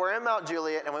 So we're in Mount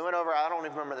Juliet, and we went over, I don't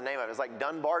even remember the name of it. It was like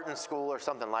Dunbarton School or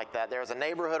something like that. There was a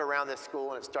neighborhood around this school,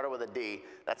 and it started with a D.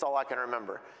 That's all I can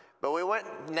remember. But we went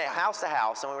house to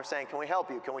house, and we were saying, can we help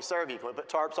you? Can we serve you? Can we put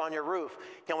tarps on your roof?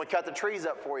 Can we cut the trees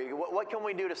up for you? What can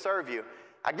we do to serve you?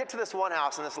 I get to this one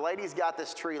house, and this lady's got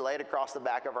this tree laid across the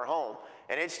back of her home,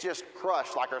 and it's just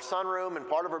crushed, like her sunroom and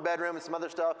part of her bedroom and some other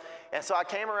stuff. And so I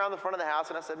came around the front of the house,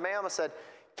 and I said, ma'am,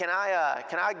 can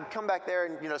I come back there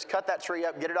and just cut that tree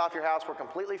up, get it off your house? We're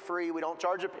completely free. We don't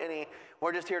charge a penny.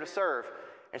 We're just here to serve.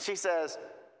 And she says,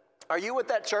 are you with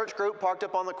that church group parked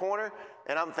up on the corner?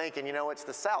 And I'm thinking, it's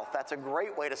the South. That's a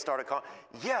great way to start a con.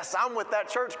 Yes, I'm with that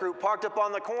church group parked up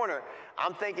on the corner.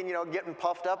 I'm thinking, getting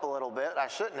puffed up a little bit. I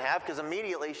shouldn't have, because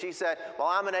immediately she said, well,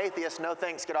 I'm an atheist. No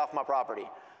thanks, get off my property.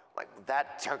 Like,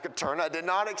 that took a turn I did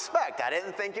not expect. I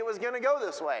didn't think it was going to go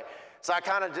this way. So I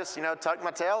kind of just, tucked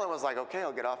my tail and was like, okay,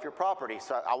 I'll get off your property.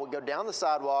 So I would go down the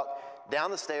sidewalk,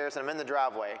 down the stairs, and I'm in the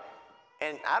driveway.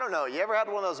 And I don't know, you ever had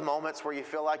one of those moments where you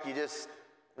feel like you just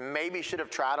maybe should have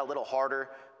tried a little harder,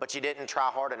 but you didn't try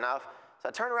hard enough? So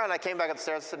I turned around and I came back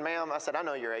upstairs. I said, ma'am, I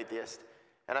know you're atheist.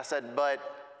 And I said, but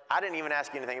I didn't even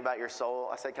ask you anything about your soul.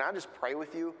 I said, can I just pray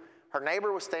with you? Her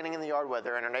neighbor was standing in the yard with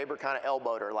her, and her neighbor kind of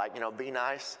elbowed her, like, be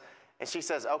nice. And she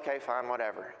says, okay, fine,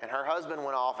 whatever. And her husband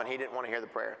went off, and he didn't want to hear the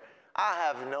prayer. I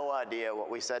have no idea what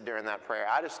we said during that prayer.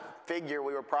 I just figure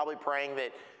we were probably praying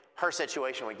that her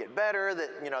situation would get better,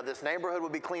 that, this neighborhood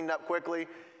would be cleaned up quickly.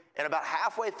 And about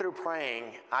halfway through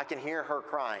praying, I can hear her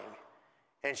crying.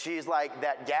 And she's like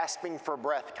that gasping for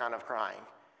breath kind of crying.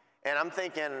 And I'm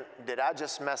thinking, did I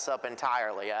just mess up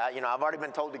entirely? I've already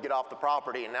been told to get off the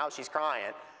property, and now she's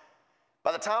crying.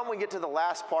 By the time we get to the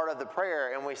last part of the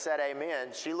prayer and we said amen,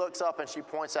 she looks up and she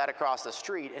points out across the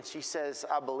street, and she says,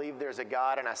 I believe there's a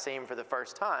God, and I see him for the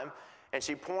first time. And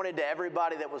she pointed to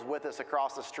everybody that was with us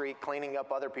across the street, cleaning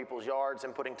up other people's yards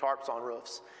and putting tarps on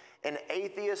roofs. An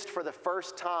atheist for the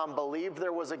first time believed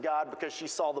there was a God because she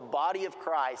saw the body of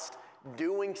Christ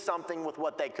doing something with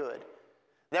what they could.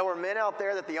 There were men out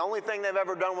there that the only thing they've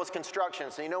ever done was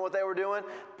construction. So you know what they were doing?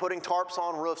 Putting tarps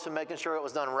on roofs and making sure it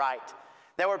was done right.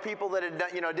 There were people that had,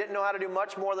 didn't know how to do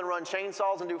much more than run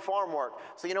chainsaws and do farm work.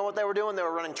 So you know what they were doing? They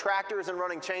were running tractors and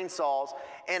running chainsaws.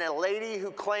 And a lady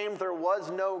who claimed there was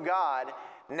no God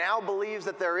now believes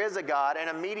that there is a God, and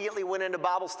immediately went into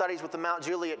Bible studies with the Mount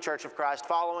Juliet Church of Christ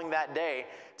following that day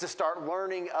to start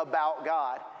learning about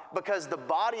God. Because the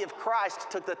body of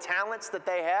Christ took the talents that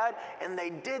they had and they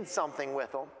did something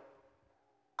with them.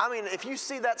 I mean, if you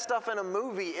see that stuff in a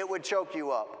movie, it would choke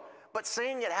you up. But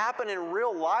seeing it happen in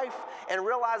real life and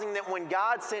realizing that when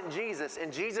God sent Jesus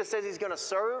and Jesus says he's going to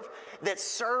serve, that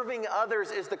serving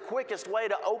others is the quickest way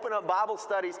to open up Bible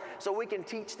studies so we can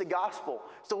teach the gospel,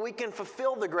 so we can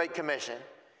fulfill the Great Commission.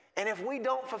 And if we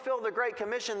don't fulfill the Great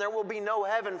Commission, there will be no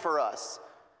heaven for us.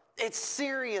 It's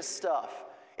serious stuff.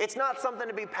 It's not something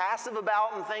to be passive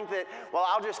about and think that, well,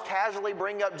 I'll just casually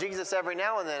bring up Jesus every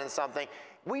now and then in something.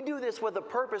 We do this with a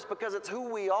purpose because it's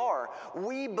who we are.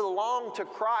 We belong to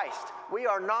Christ. We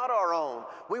are not our own.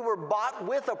 We were bought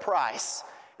with a price.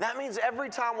 That means every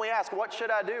time we ask, what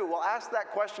should I do? We'll ask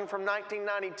that question from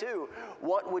 1992.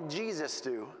 What would Jesus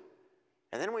do?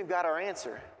 And then we've got our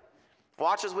answer.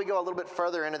 Watch as we go a little bit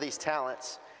further into these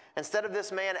talents. Instead of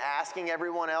this man asking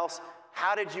everyone else,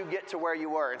 how did you get to where you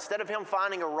were? Instead of him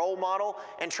finding a role model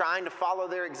and trying to follow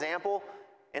their example,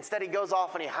 instead he goes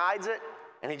off and he hides it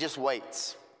and he just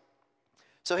waits.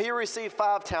 So he received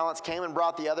 5 talents, came and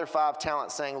brought the other 5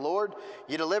 talents, saying, Lord,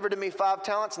 you delivered to me 5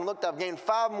 talents, and look, I've gained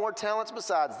 5 more talents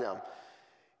besides them.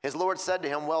 His Lord said to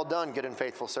him, well done, good and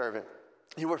faithful servant.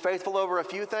 You were faithful over a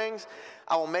few things,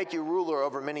 I will make you ruler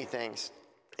over many things.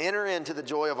 Enter into the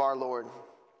joy of our Lord.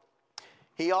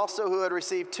 He also, who had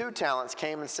received 2 talents,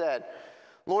 came and said,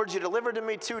 Lord, you delivered to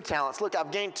me 2 talents. Look, I've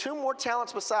gained 2 more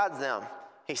talents besides them.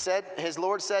 His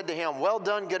Lord said to him, well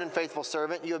done, good and faithful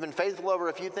servant. You have been faithful over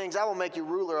a few things. I will make you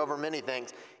ruler over many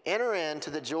things. Enter into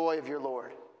the joy of your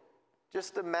Lord.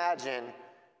 Just imagine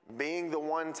being the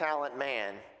 1 talent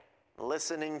man,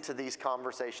 listening to these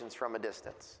conversations from a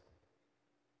distance.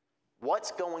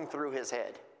 What's going through his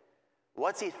head?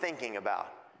 What's he thinking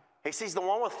about? He sees the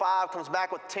one with 5, comes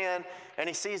back with 10, and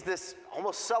he sees this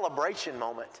almost celebration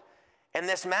moment. And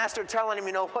this master telling him,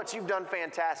 you know what, you've done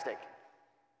fantastic.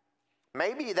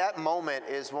 Maybe that moment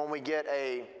is when we get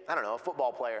a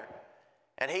football player.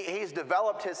 And he's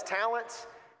developed his talents,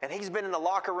 and he's been in the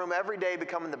locker room every day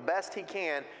becoming the best he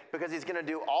can because he's going to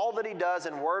do all that he does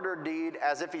in word or deed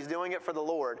as if he's doing it for the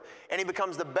Lord. And he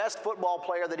becomes the best football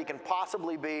player that he can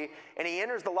possibly be, and he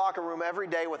enters the locker room every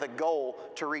day with a goal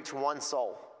to reach 1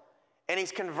 soul. And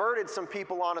he's converted some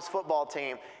people on his football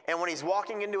team, and when he's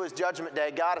walking into his judgment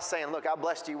day, God is saying, look, I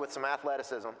blessed you with some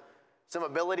athleticism, some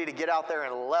ability to get out there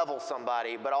and level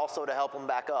somebody, but also to help them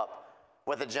back up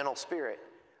with a gentle spirit.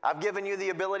 I've given you the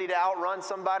ability to outrun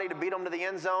somebody, to beat them to the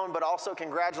end zone, but also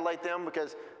congratulate them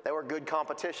because they were good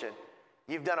competition.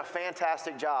 You've done a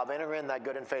fantastic job. Enter in that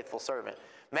good and faithful servant.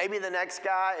 Maybe the next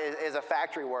guy is a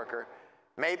factory worker.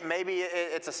 Maybe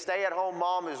it's a stay-at-home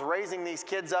mom who's raising these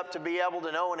kids up to be able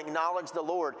to know and acknowledge the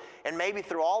Lord. And maybe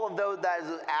through all of those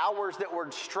hours that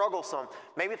were strugglesome,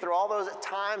 maybe through all those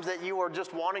times that you were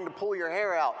just wanting to pull your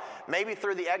hair out, maybe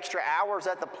through the extra hours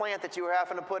at the plant that you were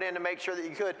having to put in to make sure that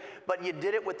you could, but you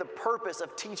did it with the purpose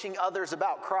of teaching others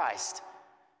about Christ.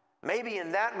 Maybe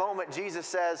in that moment, Jesus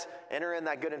says, enter in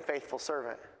that good and faithful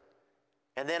servant.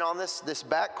 And then on this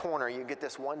back corner, you get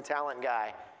this 1 talent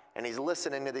guy. And he's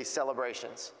listening to these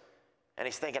celebrations. And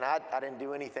he's thinking, I didn't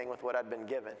do anything with what I'd been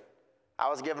given. I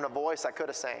was given a voice, I could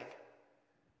have sang.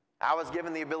 I was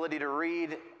given the ability to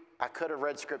read, I could have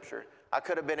read Scripture. I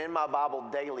could have been in my Bible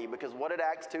daily, because what did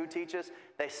Acts 2 teach us?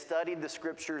 They studied the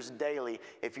Scriptures daily.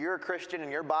 If you're a Christian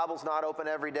and your Bible's not open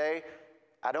every day,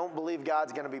 I don't believe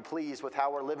God's going to be pleased with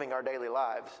how we're living our daily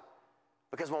lives.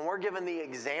 Because when we're given the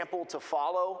example to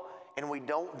follow and we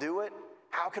don't do it,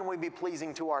 how can we be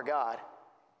pleasing to our God?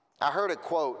 I heard a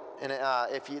quote, and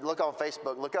if you look on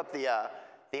Facebook, look up the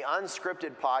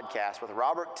Unscripted podcast with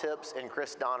Robert Tips and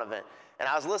Chris Donovan. And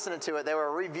I was listening to it. They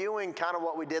were reviewing kind of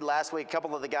what we did last week. A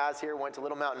couple of the guys here went to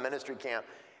Little Mountain Ministry Camp.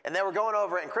 And they were going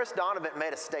over it, and Chris Donovan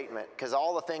made a statement, because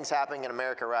all the things happening in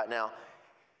America right now.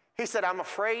 He said, I'm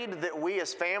afraid that we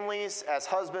as families, as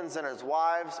husbands and as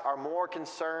wives, are more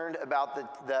concerned about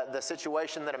the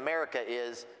situation that America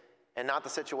is and not the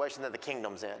situation that the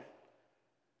kingdom's in.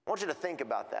 I want you to think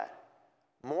about that.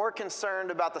 More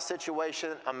concerned about the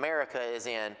situation America is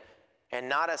in and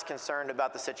not as concerned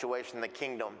about the situation the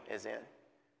kingdom is in.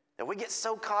 And we get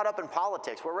so caught up in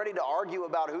politics. We're ready to argue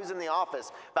about who's in the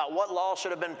office, about what law should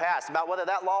have been passed, about whether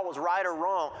that law was right or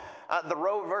wrong. The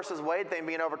Roe versus Wade thing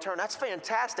being overturned, that's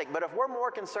fantastic. But if we're more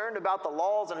concerned about the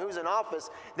laws and who's in office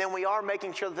than we are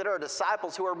making sure that there are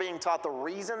disciples who are being taught the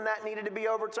reason that needed to be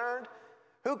overturned,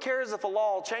 who cares if a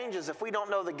law changes if we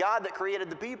don't know the God that created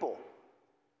the people?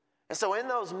 And so in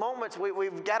those moments,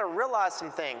 we've got to realize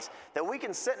some things, that we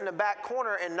can sit in the back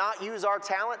corner and not use our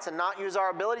talents and not use our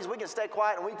abilities. We can stay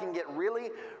quiet and we can get really,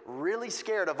 really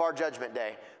scared of our judgment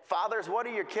day. Fathers, what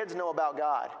do your kids know about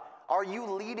God? Are you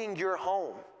leading your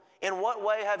home? In what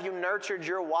way have you nurtured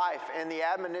your wife in the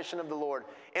admonition of the Lord?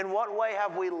 In what way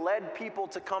have we led people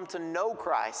to come to know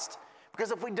Christ?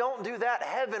 Because if we don't do that,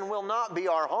 heaven will not be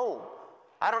our home.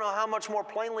 I don't know how much more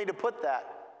plainly to put that.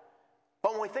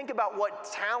 But when we think about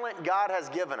what talent God has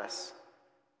given us,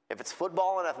 if it's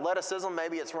football and athleticism,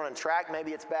 maybe it's running track, maybe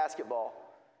it's basketball.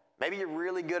 Maybe you're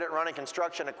really good at running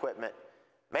construction equipment.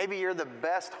 Maybe you're the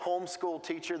best homeschool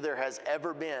teacher there has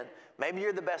ever been. Maybe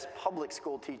you're the best public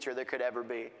school teacher there could ever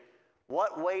be.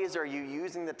 What ways are you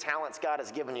using the talents God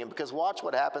has given you? Because watch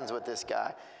what happens with this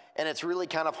guy. And it's really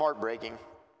kind of heartbreaking.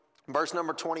 Verse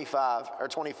number 25 or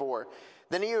 24.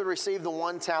 Then he who received the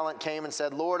one talent came and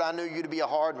said, Lord, I knew you to be a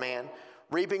hard man,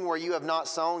 reaping where you have not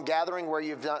sown, gathering where you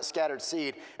have not scattered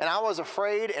seed. And I was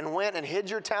afraid and went and hid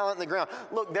your talent in the ground.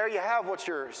 Look, there you have what's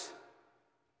yours.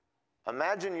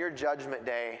 Imagine your judgment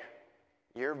day,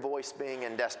 your voice being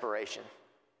in desperation.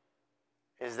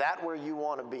 Is that where you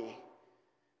want to be?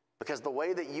 Because the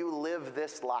way that you live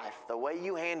this life, the way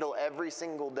you handle every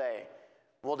single day,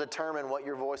 will determine what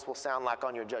your voice will sound like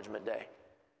on your judgment day.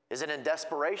 Is it in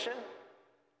desperation?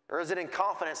 Or is it in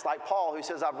confidence like Paul, who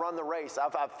says, I've run the race,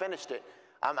 I've finished it.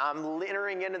 I'm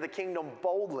entering into the kingdom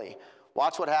boldly.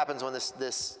 Watch what happens when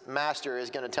this master is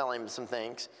going to tell him some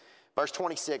things. Verse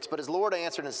 26, but his Lord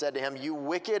answered and said to him, you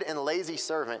wicked and lazy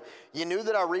servant, you knew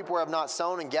that I reap where I have not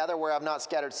sown and gather where I have not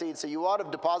scattered seed, so you ought to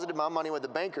have deposited my money with the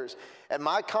bankers. At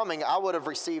my coming, I would have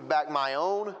received back my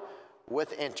own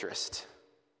with interest.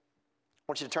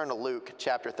 I want you to turn to Luke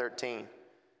chapter 13.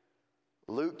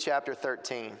 Luke chapter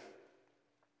 13.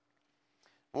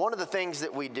 One of the things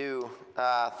that we do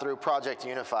through Project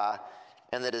Unify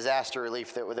and the disaster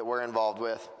relief that we're involved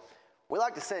with, we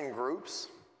like to send groups.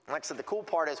 Like I said, the cool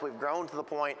part is we've grown to the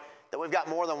point that we've got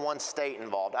more than one state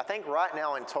involved. I think right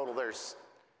now in total there's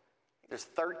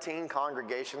 13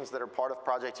 congregations that are part of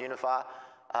Project Unify.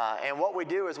 And what we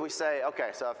do is we say, okay,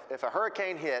 so if a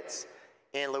hurricane hits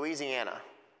in Louisiana,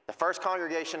 the first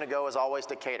congregation to go is always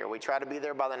Decatur. We try to be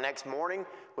there by the next morning.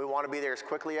 We want to be there as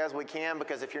quickly as we can,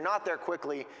 because if you're not there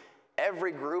quickly,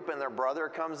 every group and their brother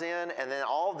comes in, and then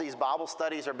all of these Bible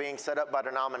studies are being set up by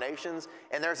denominations,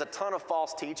 and there's a ton of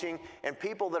false teaching, and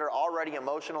people that are already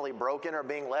emotionally broken are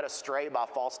being led astray by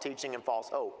false teaching and false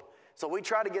hope. So we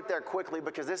try to get there quickly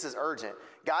because this is urgent.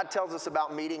 God tells us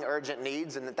about meeting urgent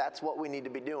needs, and that's what we need to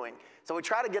be doing. So we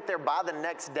try to get there by the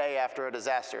next day after a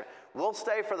disaster. We'll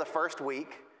stay for the first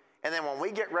week, and then when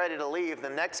we get ready to leave, the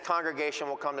next congregation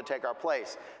will come to take our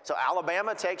place. So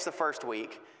Alabama takes the first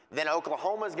week. Then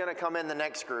Oklahoma is going to come in the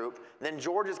next group. Then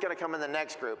Georgia is going to come in the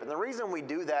next group. And the reason we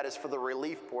do that is for the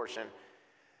relief portion.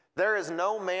 There is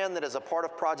no man that is a part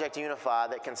of Project Unify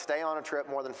that can stay on a trip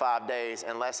more than 5 days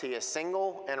unless he is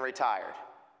single and retired.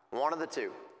 One of the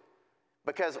two.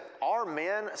 Because our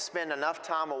men spend enough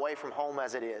time away from home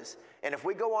as it is. And if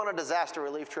we go on a disaster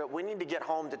relief trip, we need to get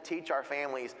home to teach our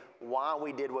families why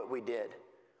we did what we did.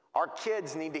 Our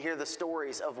kids need to hear the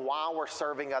stories of why we're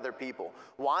serving other people.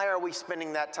 Why are we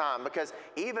spending that time? Because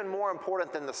even more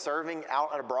important than the serving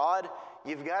out and abroad,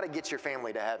 you've got to get your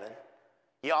family to heaven.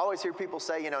 You always hear people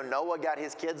say, Noah got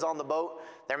his kids on the boat.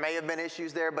 There may have been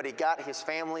issues there, but he got his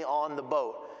family on the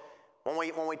boat. When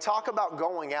we talk about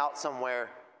going out somewhere,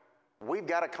 we've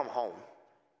got to come home.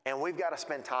 And we've got to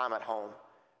spend time at home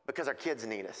because our kids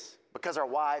need us, because our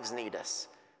wives need us.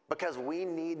 Because we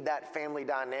need that family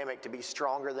dynamic to be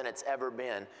stronger than it's ever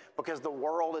been. Because the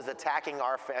world is attacking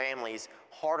our families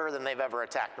harder than they've ever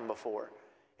attacked them before.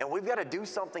 And we've got to do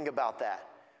something about that.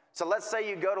 So let's say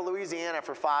you go to Louisiana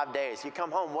for 5 days. You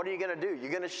come home, what are you going to do? You're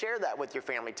going to share that with your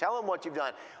family. Tell them what you've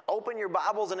done. Open your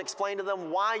Bibles and explain to them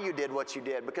why you did what you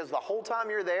did. Because the whole time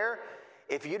you're there,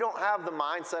 if you don't have the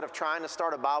mindset of trying to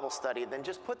start a Bible study, then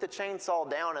just put the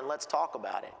chainsaw down and let's talk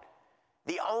about it.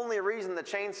 The only reason the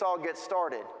chainsaw gets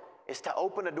started is to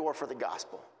open a door for the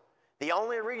gospel. The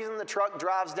only reason the truck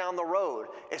drives down the road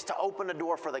is to open a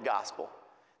door for the gospel.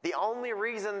 The only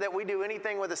reason that we do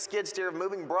anything with a skid steer of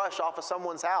moving brush off of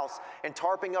someone's house and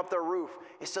tarping up their roof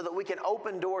is so that we can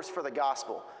open doors for the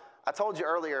gospel. I told you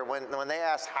earlier when they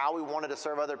asked how we wanted to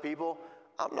serve other people,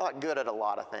 I'm not good at a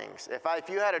lot of things. If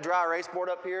you had a dry erase board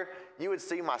up here, you would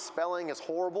see my spelling is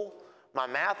horrible. My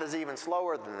math is even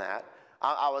slower than that.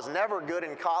 I was never good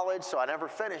in college, so I never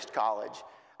finished college.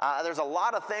 There's a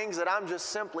lot of things that I'm just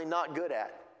simply not good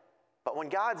at. But when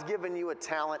God's given you a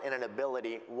talent and an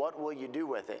ability, what will you do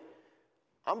with it?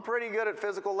 I'm pretty good at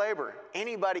physical labor.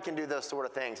 Anybody can do those sort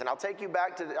of things. And I'll take you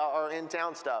back to our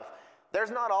in-town stuff.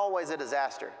 there's not always a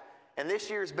disaster. And this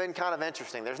year's been kind of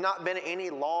interesting. There's not been any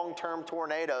long-term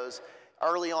tornadoes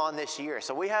early on this year.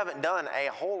 So we haven't done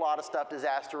a whole lot of stuff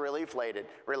disaster relief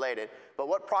related. But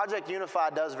what Project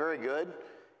Unified does very good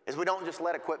is we don't just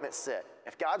let equipment sit.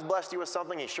 If God's blessed you with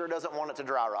something, he sure doesn't want it to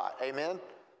dry rot. Amen?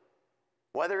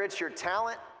 Whether it's your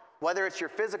talent, whether it's your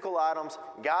physical items,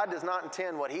 God does not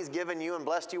intend what he's given you and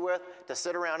blessed you with to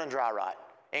sit around and dry rot,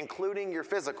 including your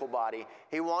physical body.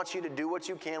 He wants you to do what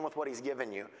you can with what he's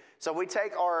given you. So we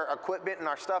take our equipment and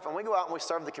our stuff and we go out and we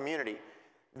serve the community.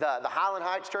 The Highland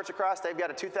Heights Church of Christ, they've got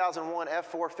a 2001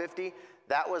 F450.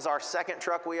 That was our second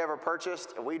truck we ever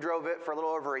purchased. We drove it for a little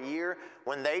over a year.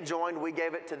 When they joined, we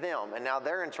gave it to them, and now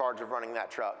they're in charge of running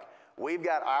that truck. We've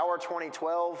got our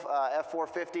 2012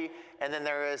 F450, and then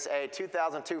there is a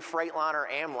 2002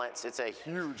 Freightliner ambulance. It's a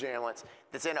huge ambulance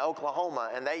that's in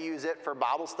Oklahoma, and they use it for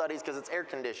Bible studies because it's air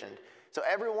conditioned. So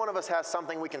every one of us has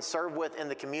something we can serve with in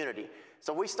the community.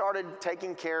 So we started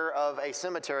taking care of a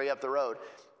cemetery up the road.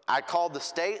 I called the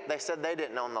state, they said they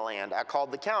didn't own the land. I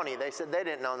called the county, they said they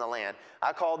didn't own the land.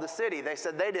 I called the city, they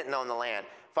said they didn't own the land.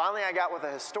 Finally, I got with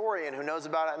a historian who knows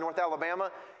about it in North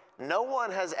Alabama. No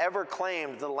one has ever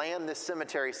claimed the land this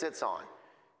cemetery sits on.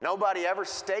 Nobody ever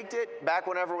staked it back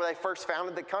whenever they first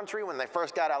founded the country, when they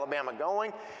first got Alabama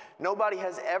going. Nobody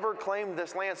has ever claimed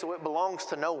this land, so it belongs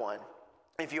to no one.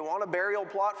 If you want a burial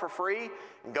plot for free,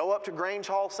 go up to Grange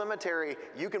Hall Cemetery.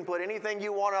 You can put anything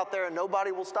you want out there and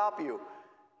nobody will stop you.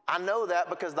 I know that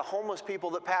because the homeless people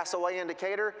that pass away in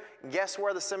Decatur, guess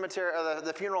where the cemetery,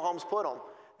 the funeral homes put them?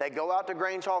 They go out to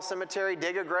Grange Hall Cemetery,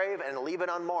 dig a grave, and leave it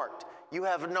unmarked. You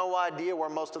have no idea where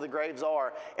most of the graves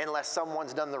are unless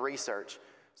someone's done the research.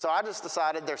 So I just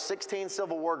decided there's 16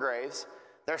 Civil War graves.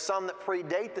 There's some that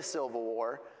predate the Civil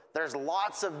War. There's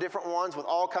lots of different ones with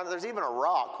all kinds. There's even a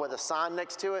rock with a sign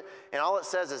next to it, and all it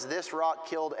says is, "This rock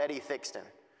killed Eddie Thixton."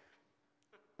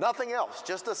 Nothing else,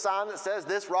 just a sign that says,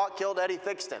 "This rock killed Eddie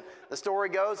Thixton." The story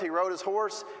goes, he rode his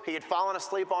horse. He had fallen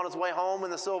asleep on his way home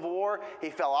in the Civil War. He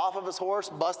fell off of his horse,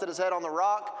 busted his head on the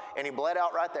rock, and he bled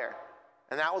out right there.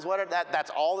 And that was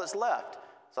that's all that's left.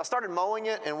 So I started mowing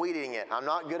it and weed eating it. I'm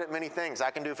not good at many things.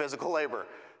 I can do physical labor.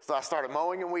 So I started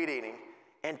mowing and weed eating.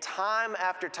 And time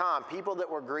after time, people that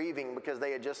were grieving because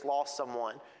they had just lost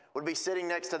someone would be sitting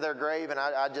next to their grave, and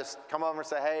I'd just come over and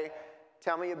say, "Hey,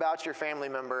 tell me about your family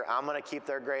member. I'm going to keep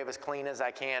their grave as clean as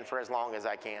I can for as long as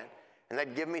I can." And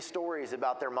they'd give me stories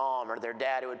about their mom or their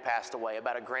dad who had passed away,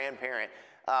 about a grandparent,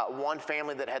 one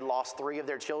family that had lost 3 of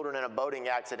their children in a boating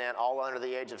accident, all under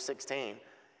the age of 16.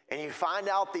 And you find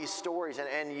out these stories,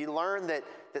 and you learn that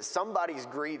somebody's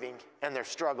grieving and they're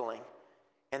struggling.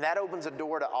 And that opens a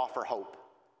door to offer hope,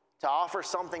 to offer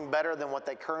something better than what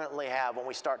they currently have when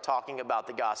we start talking about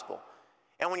the gospel.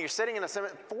 And when you're sitting in a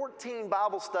cemetery, 14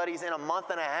 Bible studies in a month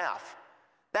and a half,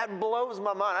 that blows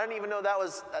my mind. I didn't even know that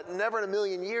was, never in a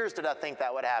million years did I think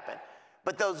that would happen.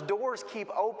 But those doors keep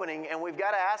opening, and we've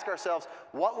got to ask ourselves,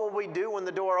 what will we do when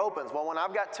the door opens? Well, when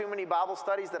I've got too many Bible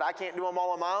studies that I can't do them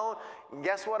all on my own,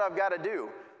 guess what I've got to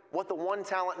do? What the one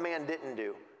talent man didn't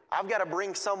do. I've got to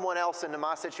bring someone else into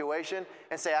my situation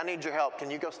and say, "I need your help.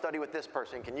 Can you go study with this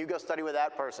person? Can you go study with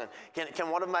that person? Can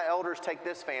one of my elders take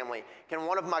this family? Can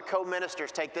one of my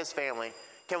co-ministers take this family?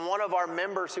 Can one of our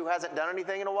members who hasn't done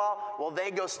anything in a while, well,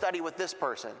 they go study with this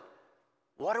person?"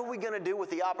 What are we going to do with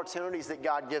the opportunities that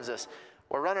God gives us?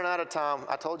 We're running out of time.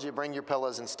 I told you to bring your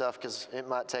pillows and stuff because it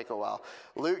might take a while.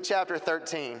 Luke chapter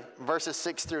 13, verses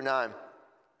 6 through 9.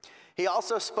 He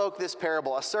also spoke this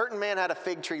parable. A certain man had a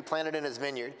fig tree planted in his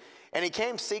vineyard, and he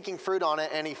came seeking fruit on it,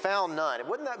 and he found none.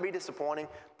 Wouldn't that be disappointing?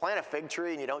 Plant a fig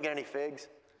tree and you don't get any figs?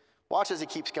 Watch as he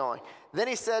keeps going. Then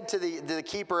he said to the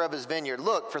keeper of his vineyard,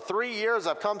 "Look, for 3 years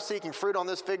I've come seeking fruit on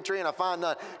this fig tree, and I find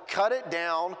none. Cut it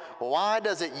down. Why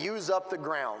does it use up the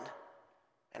ground?"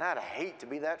 And I'd hate to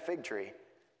be that fig tree.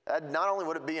 Not only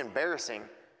would it be embarrassing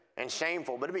and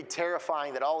shameful, but it'd be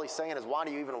terrifying that all he's saying is, "Why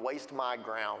do you even waste my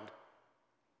ground?"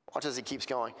 Watch as he keeps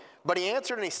going. But he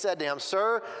answered and he said to him,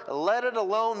 "Sir, let it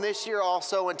alone this year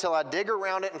also until I dig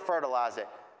around it and fertilize it."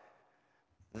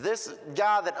 This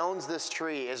guy that owns this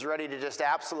tree is ready to just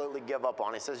absolutely give up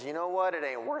on it. He says, "You know what? It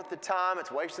ain't worth the time.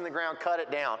 It's wasting the ground. Cut it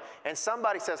down." And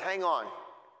somebody says, "Hang on.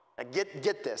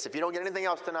 Get this. If you don't get anything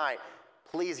else tonight,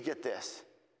 please get this.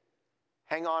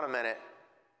 Hang on a minute.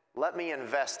 Let me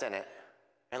invest in it,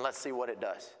 and let's see what it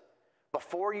does.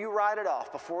 Before you write it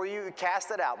off, before you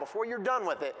cast it out, before you're done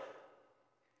with it,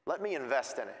 let me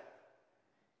invest in it."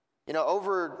 You know,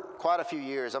 over quite a few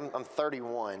years, I'm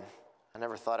 31. I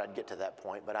never thought I'd get to that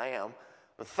point, but I am.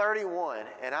 I'm 31,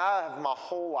 and I have my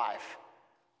whole life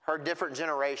heard different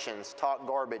generations talk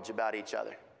garbage about each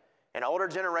other. An older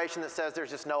generation that says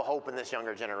there's just no hope in this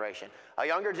younger generation. A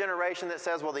younger generation that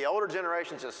says, well, the older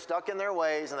generation's just stuck in their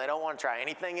ways and they don't want to try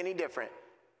anything any different.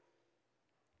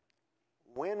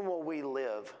 When will we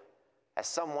live as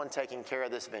someone taking care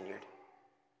of this vineyard?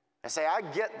 And say, I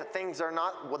get that things are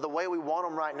not the way we want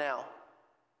them right now,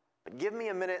 but give me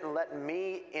a minute and let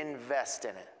me invest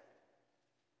in it.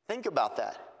 Think about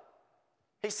that.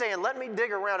 He's saying, let me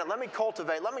dig around it, let me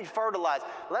cultivate, let me fertilize,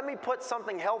 let me put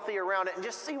something healthy around it and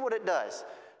just see what it does.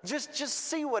 Just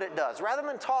see what it does. Rather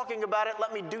than talking about it,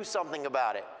 let me do something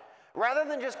about it. Rather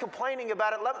than just complaining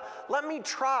about it, let me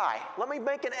try. Let me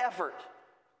make an effort.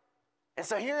 And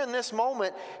so here in this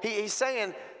moment, he's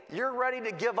saying, you're ready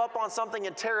to give up on something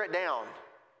and tear it down.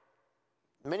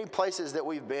 Many places that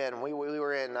we've been, we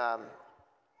were in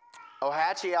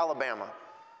Ohatchee, Alabama.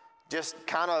 Just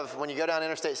kind of, when you go down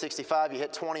Interstate 65, you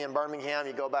hit 20 in Birmingham,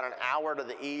 you go about an hour to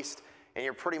the east, and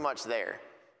you're pretty much there.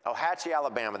 Ohatchee,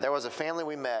 Alabama. There was a family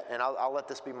we met, and I'll let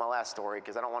this be my last story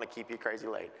because I don't want to keep you crazy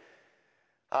late.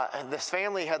 And this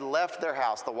family had left their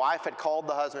house. The wife had called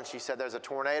the husband. She said, there's a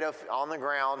tornado on the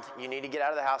ground. You need to get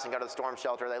out of the house and go to the storm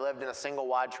shelter. They lived in a single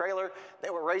wide trailer. They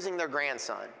were raising their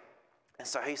grandson. And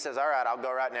so he says, all right, I'll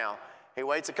go right now. He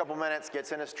waits a couple minutes,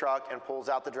 gets in his truck, and pulls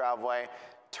out the driveway,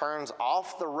 turns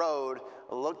off the road,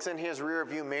 looks in his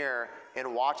rearview mirror,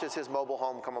 and watches his mobile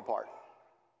home come apart.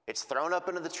 It's thrown up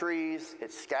into the trees.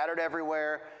 It's scattered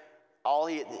everywhere.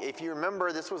 If you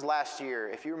remember, this was last year.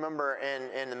 If you remember,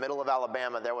 in the middle of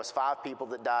Alabama, there was 5 people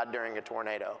that died during a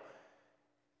tornado.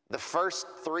 The first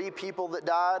 3 people that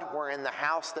died were in the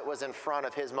house that was in front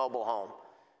of his mobile home.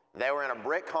 They were in a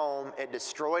brick home. It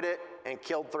destroyed it and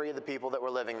killed 3 of the people that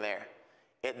were living there.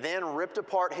 It then ripped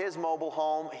apart his mobile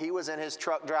home. He was in his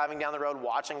truck driving down the road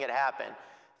watching it happen.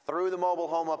 Threw the mobile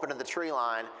home up into the tree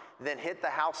line, then hit the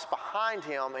house behind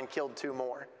him and killed 2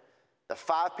 more. The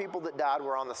 5 people that died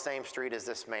were on the same street as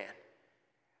this man.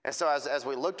 And so as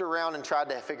we looked around and tried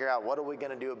to figure out what are we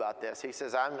going to do about this, he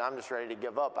says, I'm just ready to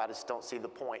give up. I just don't see the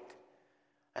point.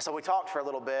 And so we talked for a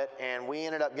little bit, and we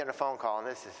ended up getting a phone call. And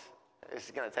this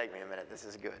is going to take me a minute. This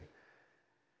is good.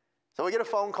 So we get a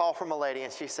phone call from a lady,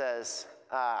 and she says,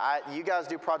 you guys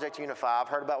do Project Unify. I've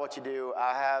heard about what you do.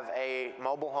 I have a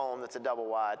mobile home that's a double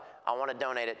wide. I want to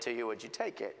donate it to you. Would you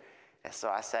take it? And so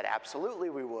I said, absolutely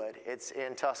we would. It's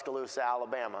in Tuscaloosa,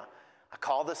 Alabama. I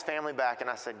called this family back, and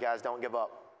I said, guys, don't give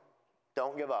up.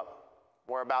 Don't give up.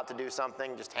 We're about to do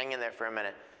something. Just hang in there for a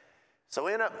minute. So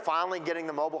we ended up finally getting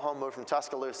the mobile home moved from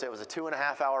Tuscaloosa. It was a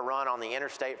 2.5-hour run on the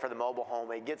interstate for the mobile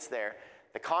home. It gets there.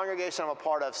 The congregation I'm a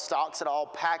part of stocks it all,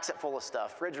 packs it full of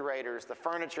stuff, refrigerators, the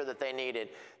furniture that they needed,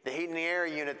 the heat and the air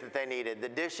unit that they needed, the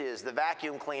dishes, the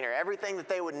vacuum cleaner, everything that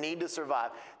they would need to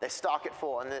survive. They stock it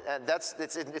full, and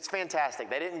it's fantastic.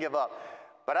 They didn't give up.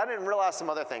 But I didn't realize some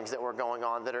other things that were going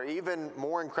on that are even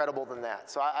more incredible than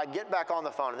that. So I get back on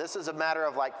the phone, and this is a matter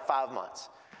of like 5 months.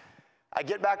 I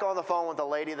get back on the phone with the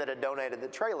lady that had donated the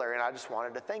trailer, and I just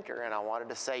wanted to thank her, and I wanted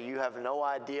to say, you have no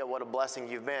idea what a blessing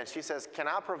you've been. She says, can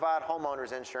I provide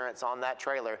homeowner's insurance on that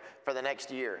trailer for the next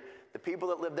year? The people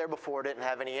that lived there before didn't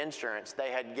have any insurance.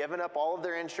 They had given up all of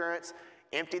their insurance,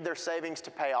 emptied their savings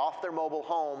to pay off their mobile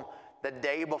home the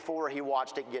day before he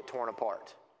watched it get torn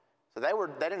apart. So they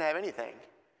didn't have anything.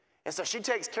 And so she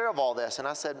takes care of all this, and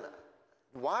I said,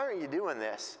 why are you doing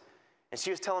this? And she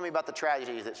was telling me about the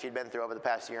tragedies that she'd been through over the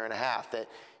past 1.5 years, that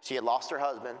she had lost her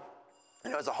husband,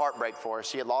 and it was a heartbreak for her.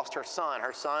 She had lost her son.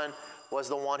 Her son was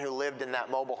the one who lived in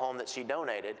that mobile home that she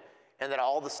donated, and that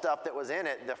all the stuff that was in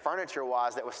it, the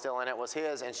furniture-wise that was still in it, was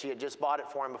his, and she had just bought it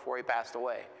for him before he passed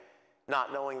away,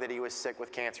 not knowing that he was sick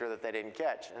with cancer that they didn't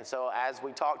catch. And so as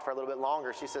we talked for a little bit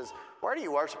longer, she says, where do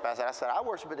you worship? I said, I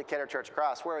worship at Decatur Church of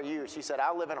Christ. Where are you? She said,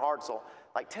 I live in Hartselle,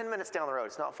 like 10 minutes down the road.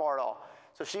 It's not far at all.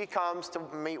 So she comes to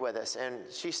meet with us, and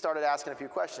she started asking a few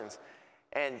questions.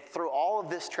 And through all of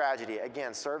this tragedy,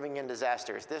 again, serving in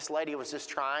disasters, this lady was just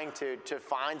trying to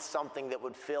find something that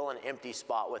would fill an empty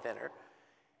spot within her.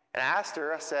 And I asked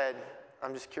her, I said,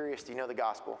 I'm just curious, do you know the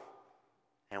gospel?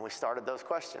 And we started those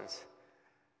questions.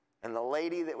 And the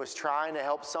lady that was trying to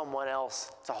help someone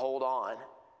else to hold on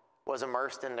was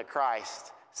immersed into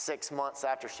Christ 6 months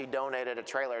after she donated a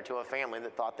trailer to a family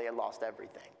that thought they had lost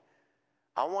everything.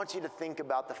 I want you to think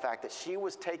about the fact that she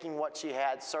was taking what she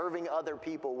had, serving other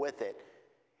people with it,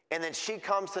 and then she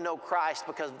comes to know Christ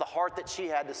because of the heart that she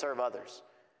had to serve others.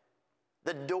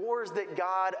 The doors that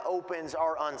God opens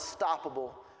are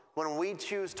unstoppable when we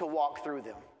choose to walk through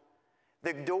them.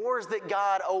 The doors that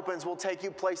God opens will take you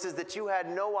places that you had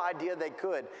no idea they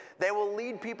could. They will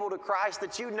lead people to Christ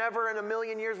that you never in a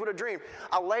million years would have dreamed.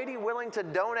 A lady willing to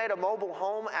donate a mobile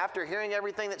home after hearing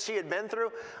everything that she had been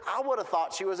through, I would have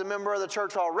thought she was a member of the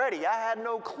church already. I had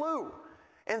no clue.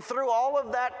 And through all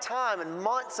of that time and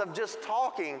months of just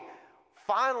talking,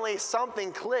 finally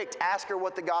something clicked. Ask her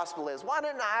what the gospel is. Why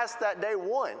didn't I ask that day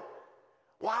one?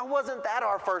 Why wasn't that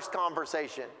our first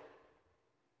conversation?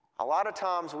 A lot of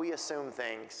times we assume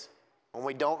things when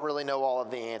we don't really know all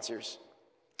of the answers.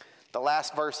 The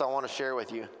last verse I want to share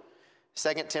with you,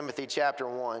 2 Timothy chapter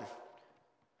 1.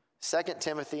 2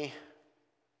 Timothy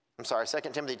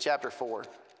chapter 4.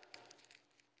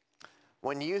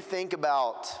 When you think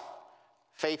about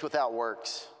faith without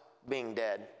works being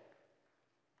dead,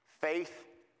 faith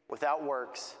without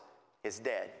works is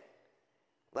dead.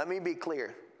 Let me be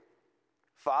clear.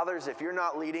 Fathers, if you're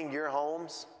not leading your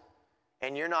homes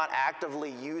and you're not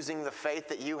actively using the faith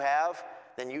that you have,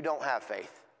 then you don't have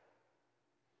faith.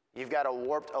 You've got a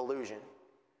warped illusion.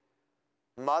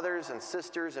 Mothers and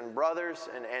sisters and brothers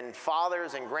and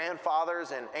fathers and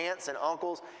grandfathers and aunts and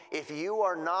uncles, if you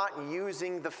are not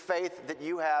using the faith that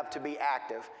you have to be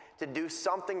active, to do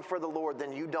something for the Lord,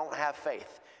 then you don't have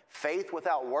faith. Faith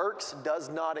without works does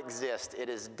not exist. It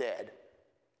is dead.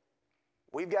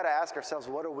 We've got to ask ourselves,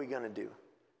 what are we going to do?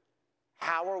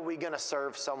 How are we going to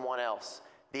serve someone else?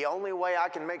 The only way I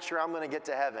can make sure I'm going to get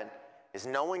to heaven is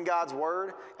knowing God's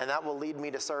word, and that will lead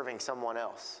me to serving someone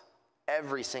else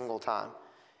every single time.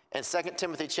 In 2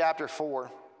 Timothy chapter 4,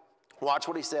 watch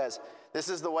what he says. This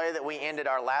is the way that we ended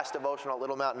our last devotional at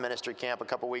Little Mountain Ministry Camp a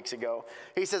couple weeks ago.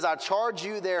 He says, I charge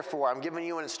you therefore, I'm giving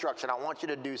you an instruction, I want you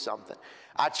to do something.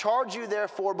 I charge you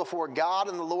therefore before God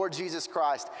and the Lord Jesus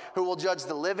Christ, who will judge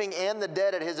the living and the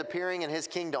dead at his appearing in his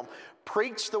kingdom.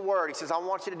 Preach the word. He says, I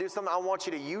want you to do something. I want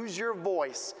you to use your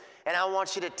voice, and I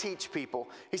want you to teach people.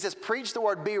 He says, preach the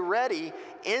word. Be ready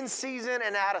in season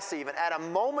and out of season. At a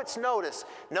moment's notice,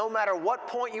 no matter what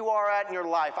point you are at in your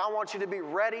life, I want you to be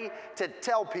ready to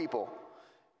tell people.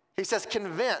 He says,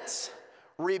 convince,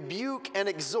 rebuke, and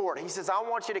exhort. He says, I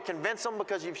want you to convince them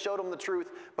because you've showed them the truth,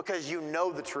 because you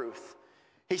know the truth.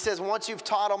 He says, once you've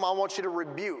taught them, I want you to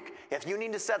rebuke. If you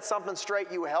need to set something straight,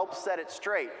 you help set it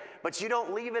straight. But you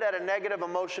don't leave it at a negative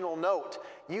emotional note.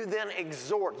 You then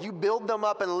exhort. You build them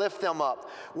up and lift them up.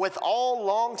 With all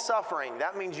long suffering,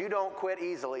 that means you don't quit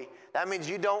easily. That means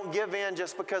you don't give in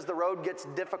just because the road gets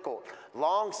difficult.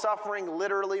 Long suffering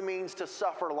literally means to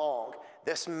suffer long.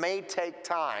 This may take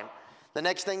time. The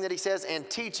next thing that he says, and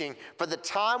teaching, for the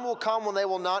time will come when they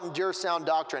will not endure sound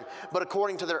doctrine, but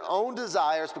according to their own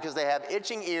desires, because they have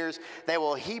itching ears, they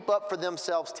will heap up for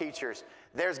themselves teachers.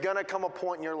 There's going to come a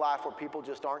point in your life where people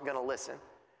just aren't going to listen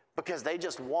because they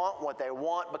just want what they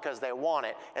want because they want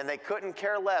it, and they couldn't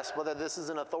care less whether this is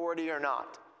an authority or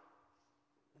not.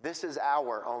 This is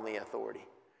our only authority.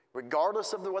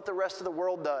 Regardless of what the rest of the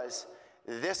world does,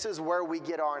 this is where we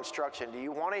get our instruction. Do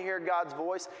you want to hear God's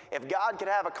voice? If God could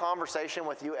have a conversation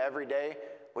with you every day,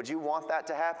 would you want that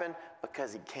to happen?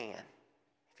 Because he can.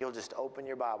 If you'll just open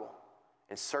your Bible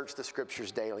and search the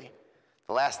scriptures daily.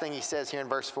 The last thing he says here in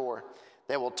verse 4,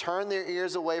 they will turn their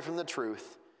ears away from the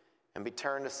truth and be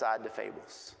turned aside to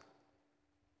fables.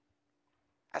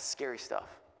 That's scary stuff.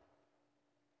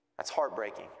 That's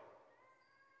heartbreaking.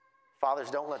 Fathers,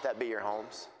 don't let that be your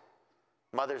homes.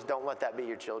 Mothers, don't let that be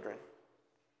your children.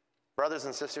 Brothers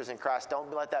and sisters in Christ,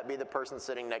 don't let that be the person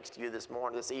sitting next to you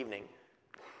this evening.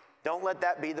 Don't let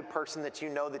that be the person that you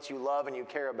know that you love and you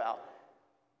care about.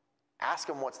 Ask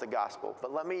them what's the gospel.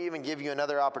 But let me even give you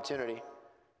another opportunity.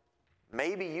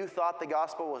 Maybe you thought the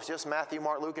gospel was just Matthew,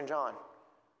 Mark, Luke, and John.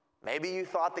 Maybe you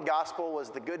thought the gospel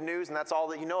was the good news and that's all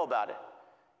that you know about it.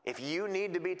 If you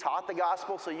need to be taught the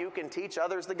gospel so you can teach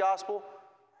others the gospel,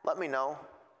 let me know.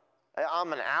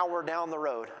 I'm an hour down the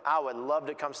road. I would love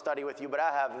to come study with you, but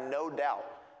I have no doubt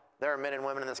there are men and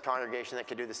women in this congregation that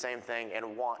could do the same thing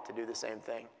and want to do the same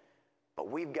thing. But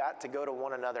we've got to go to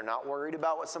one another, not worried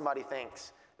about what somebody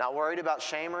thinks, not worried about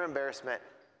shame or embarrassment,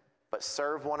 but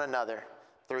serve one another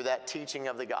through that teaching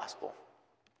of the gospel.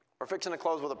 We're fixing to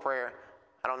close with a prayer.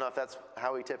 I don't know if that's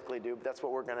how we typically do, but that's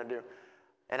what we're going to do.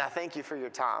 And I thank you for your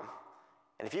time.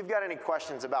 And if you've got any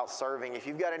questions about serving, if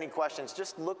you've got any questions,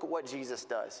 just look at what Jesus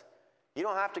does. You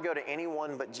don't have to go to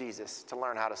anyone but Jesus to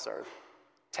learn how to serve.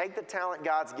 Take the talent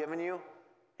God's given you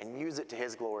and use it to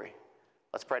his glory.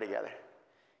 Let's pray together.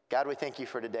 God, we thank you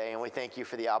for today, and we thank you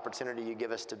for the opportunity you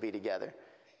give us to be together.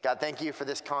 God, thank you for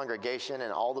this congregation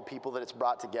and all the people that it's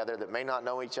brought together that may not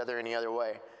know each other any other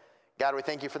way. God, we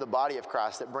thank you for the body of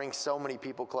Christ that brings so many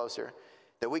people closer,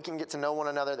 that we can get to know one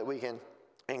another, that we can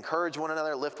encourage one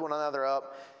another, lift one another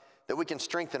up, that we can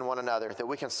strengthen one another, that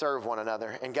we can serve one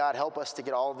another. And God, help us to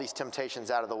get all of these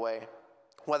temptations out of the way.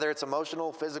 Whether it's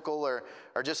emotional, physical, or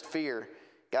just fear,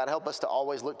 God, help us to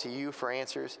always look to you for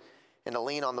answers and to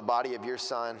lean on the body of your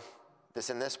Son that's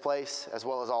in this place as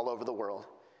well as all over the world.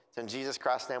 It's in Jesus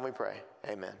Christ's name we pray.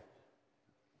 Amen.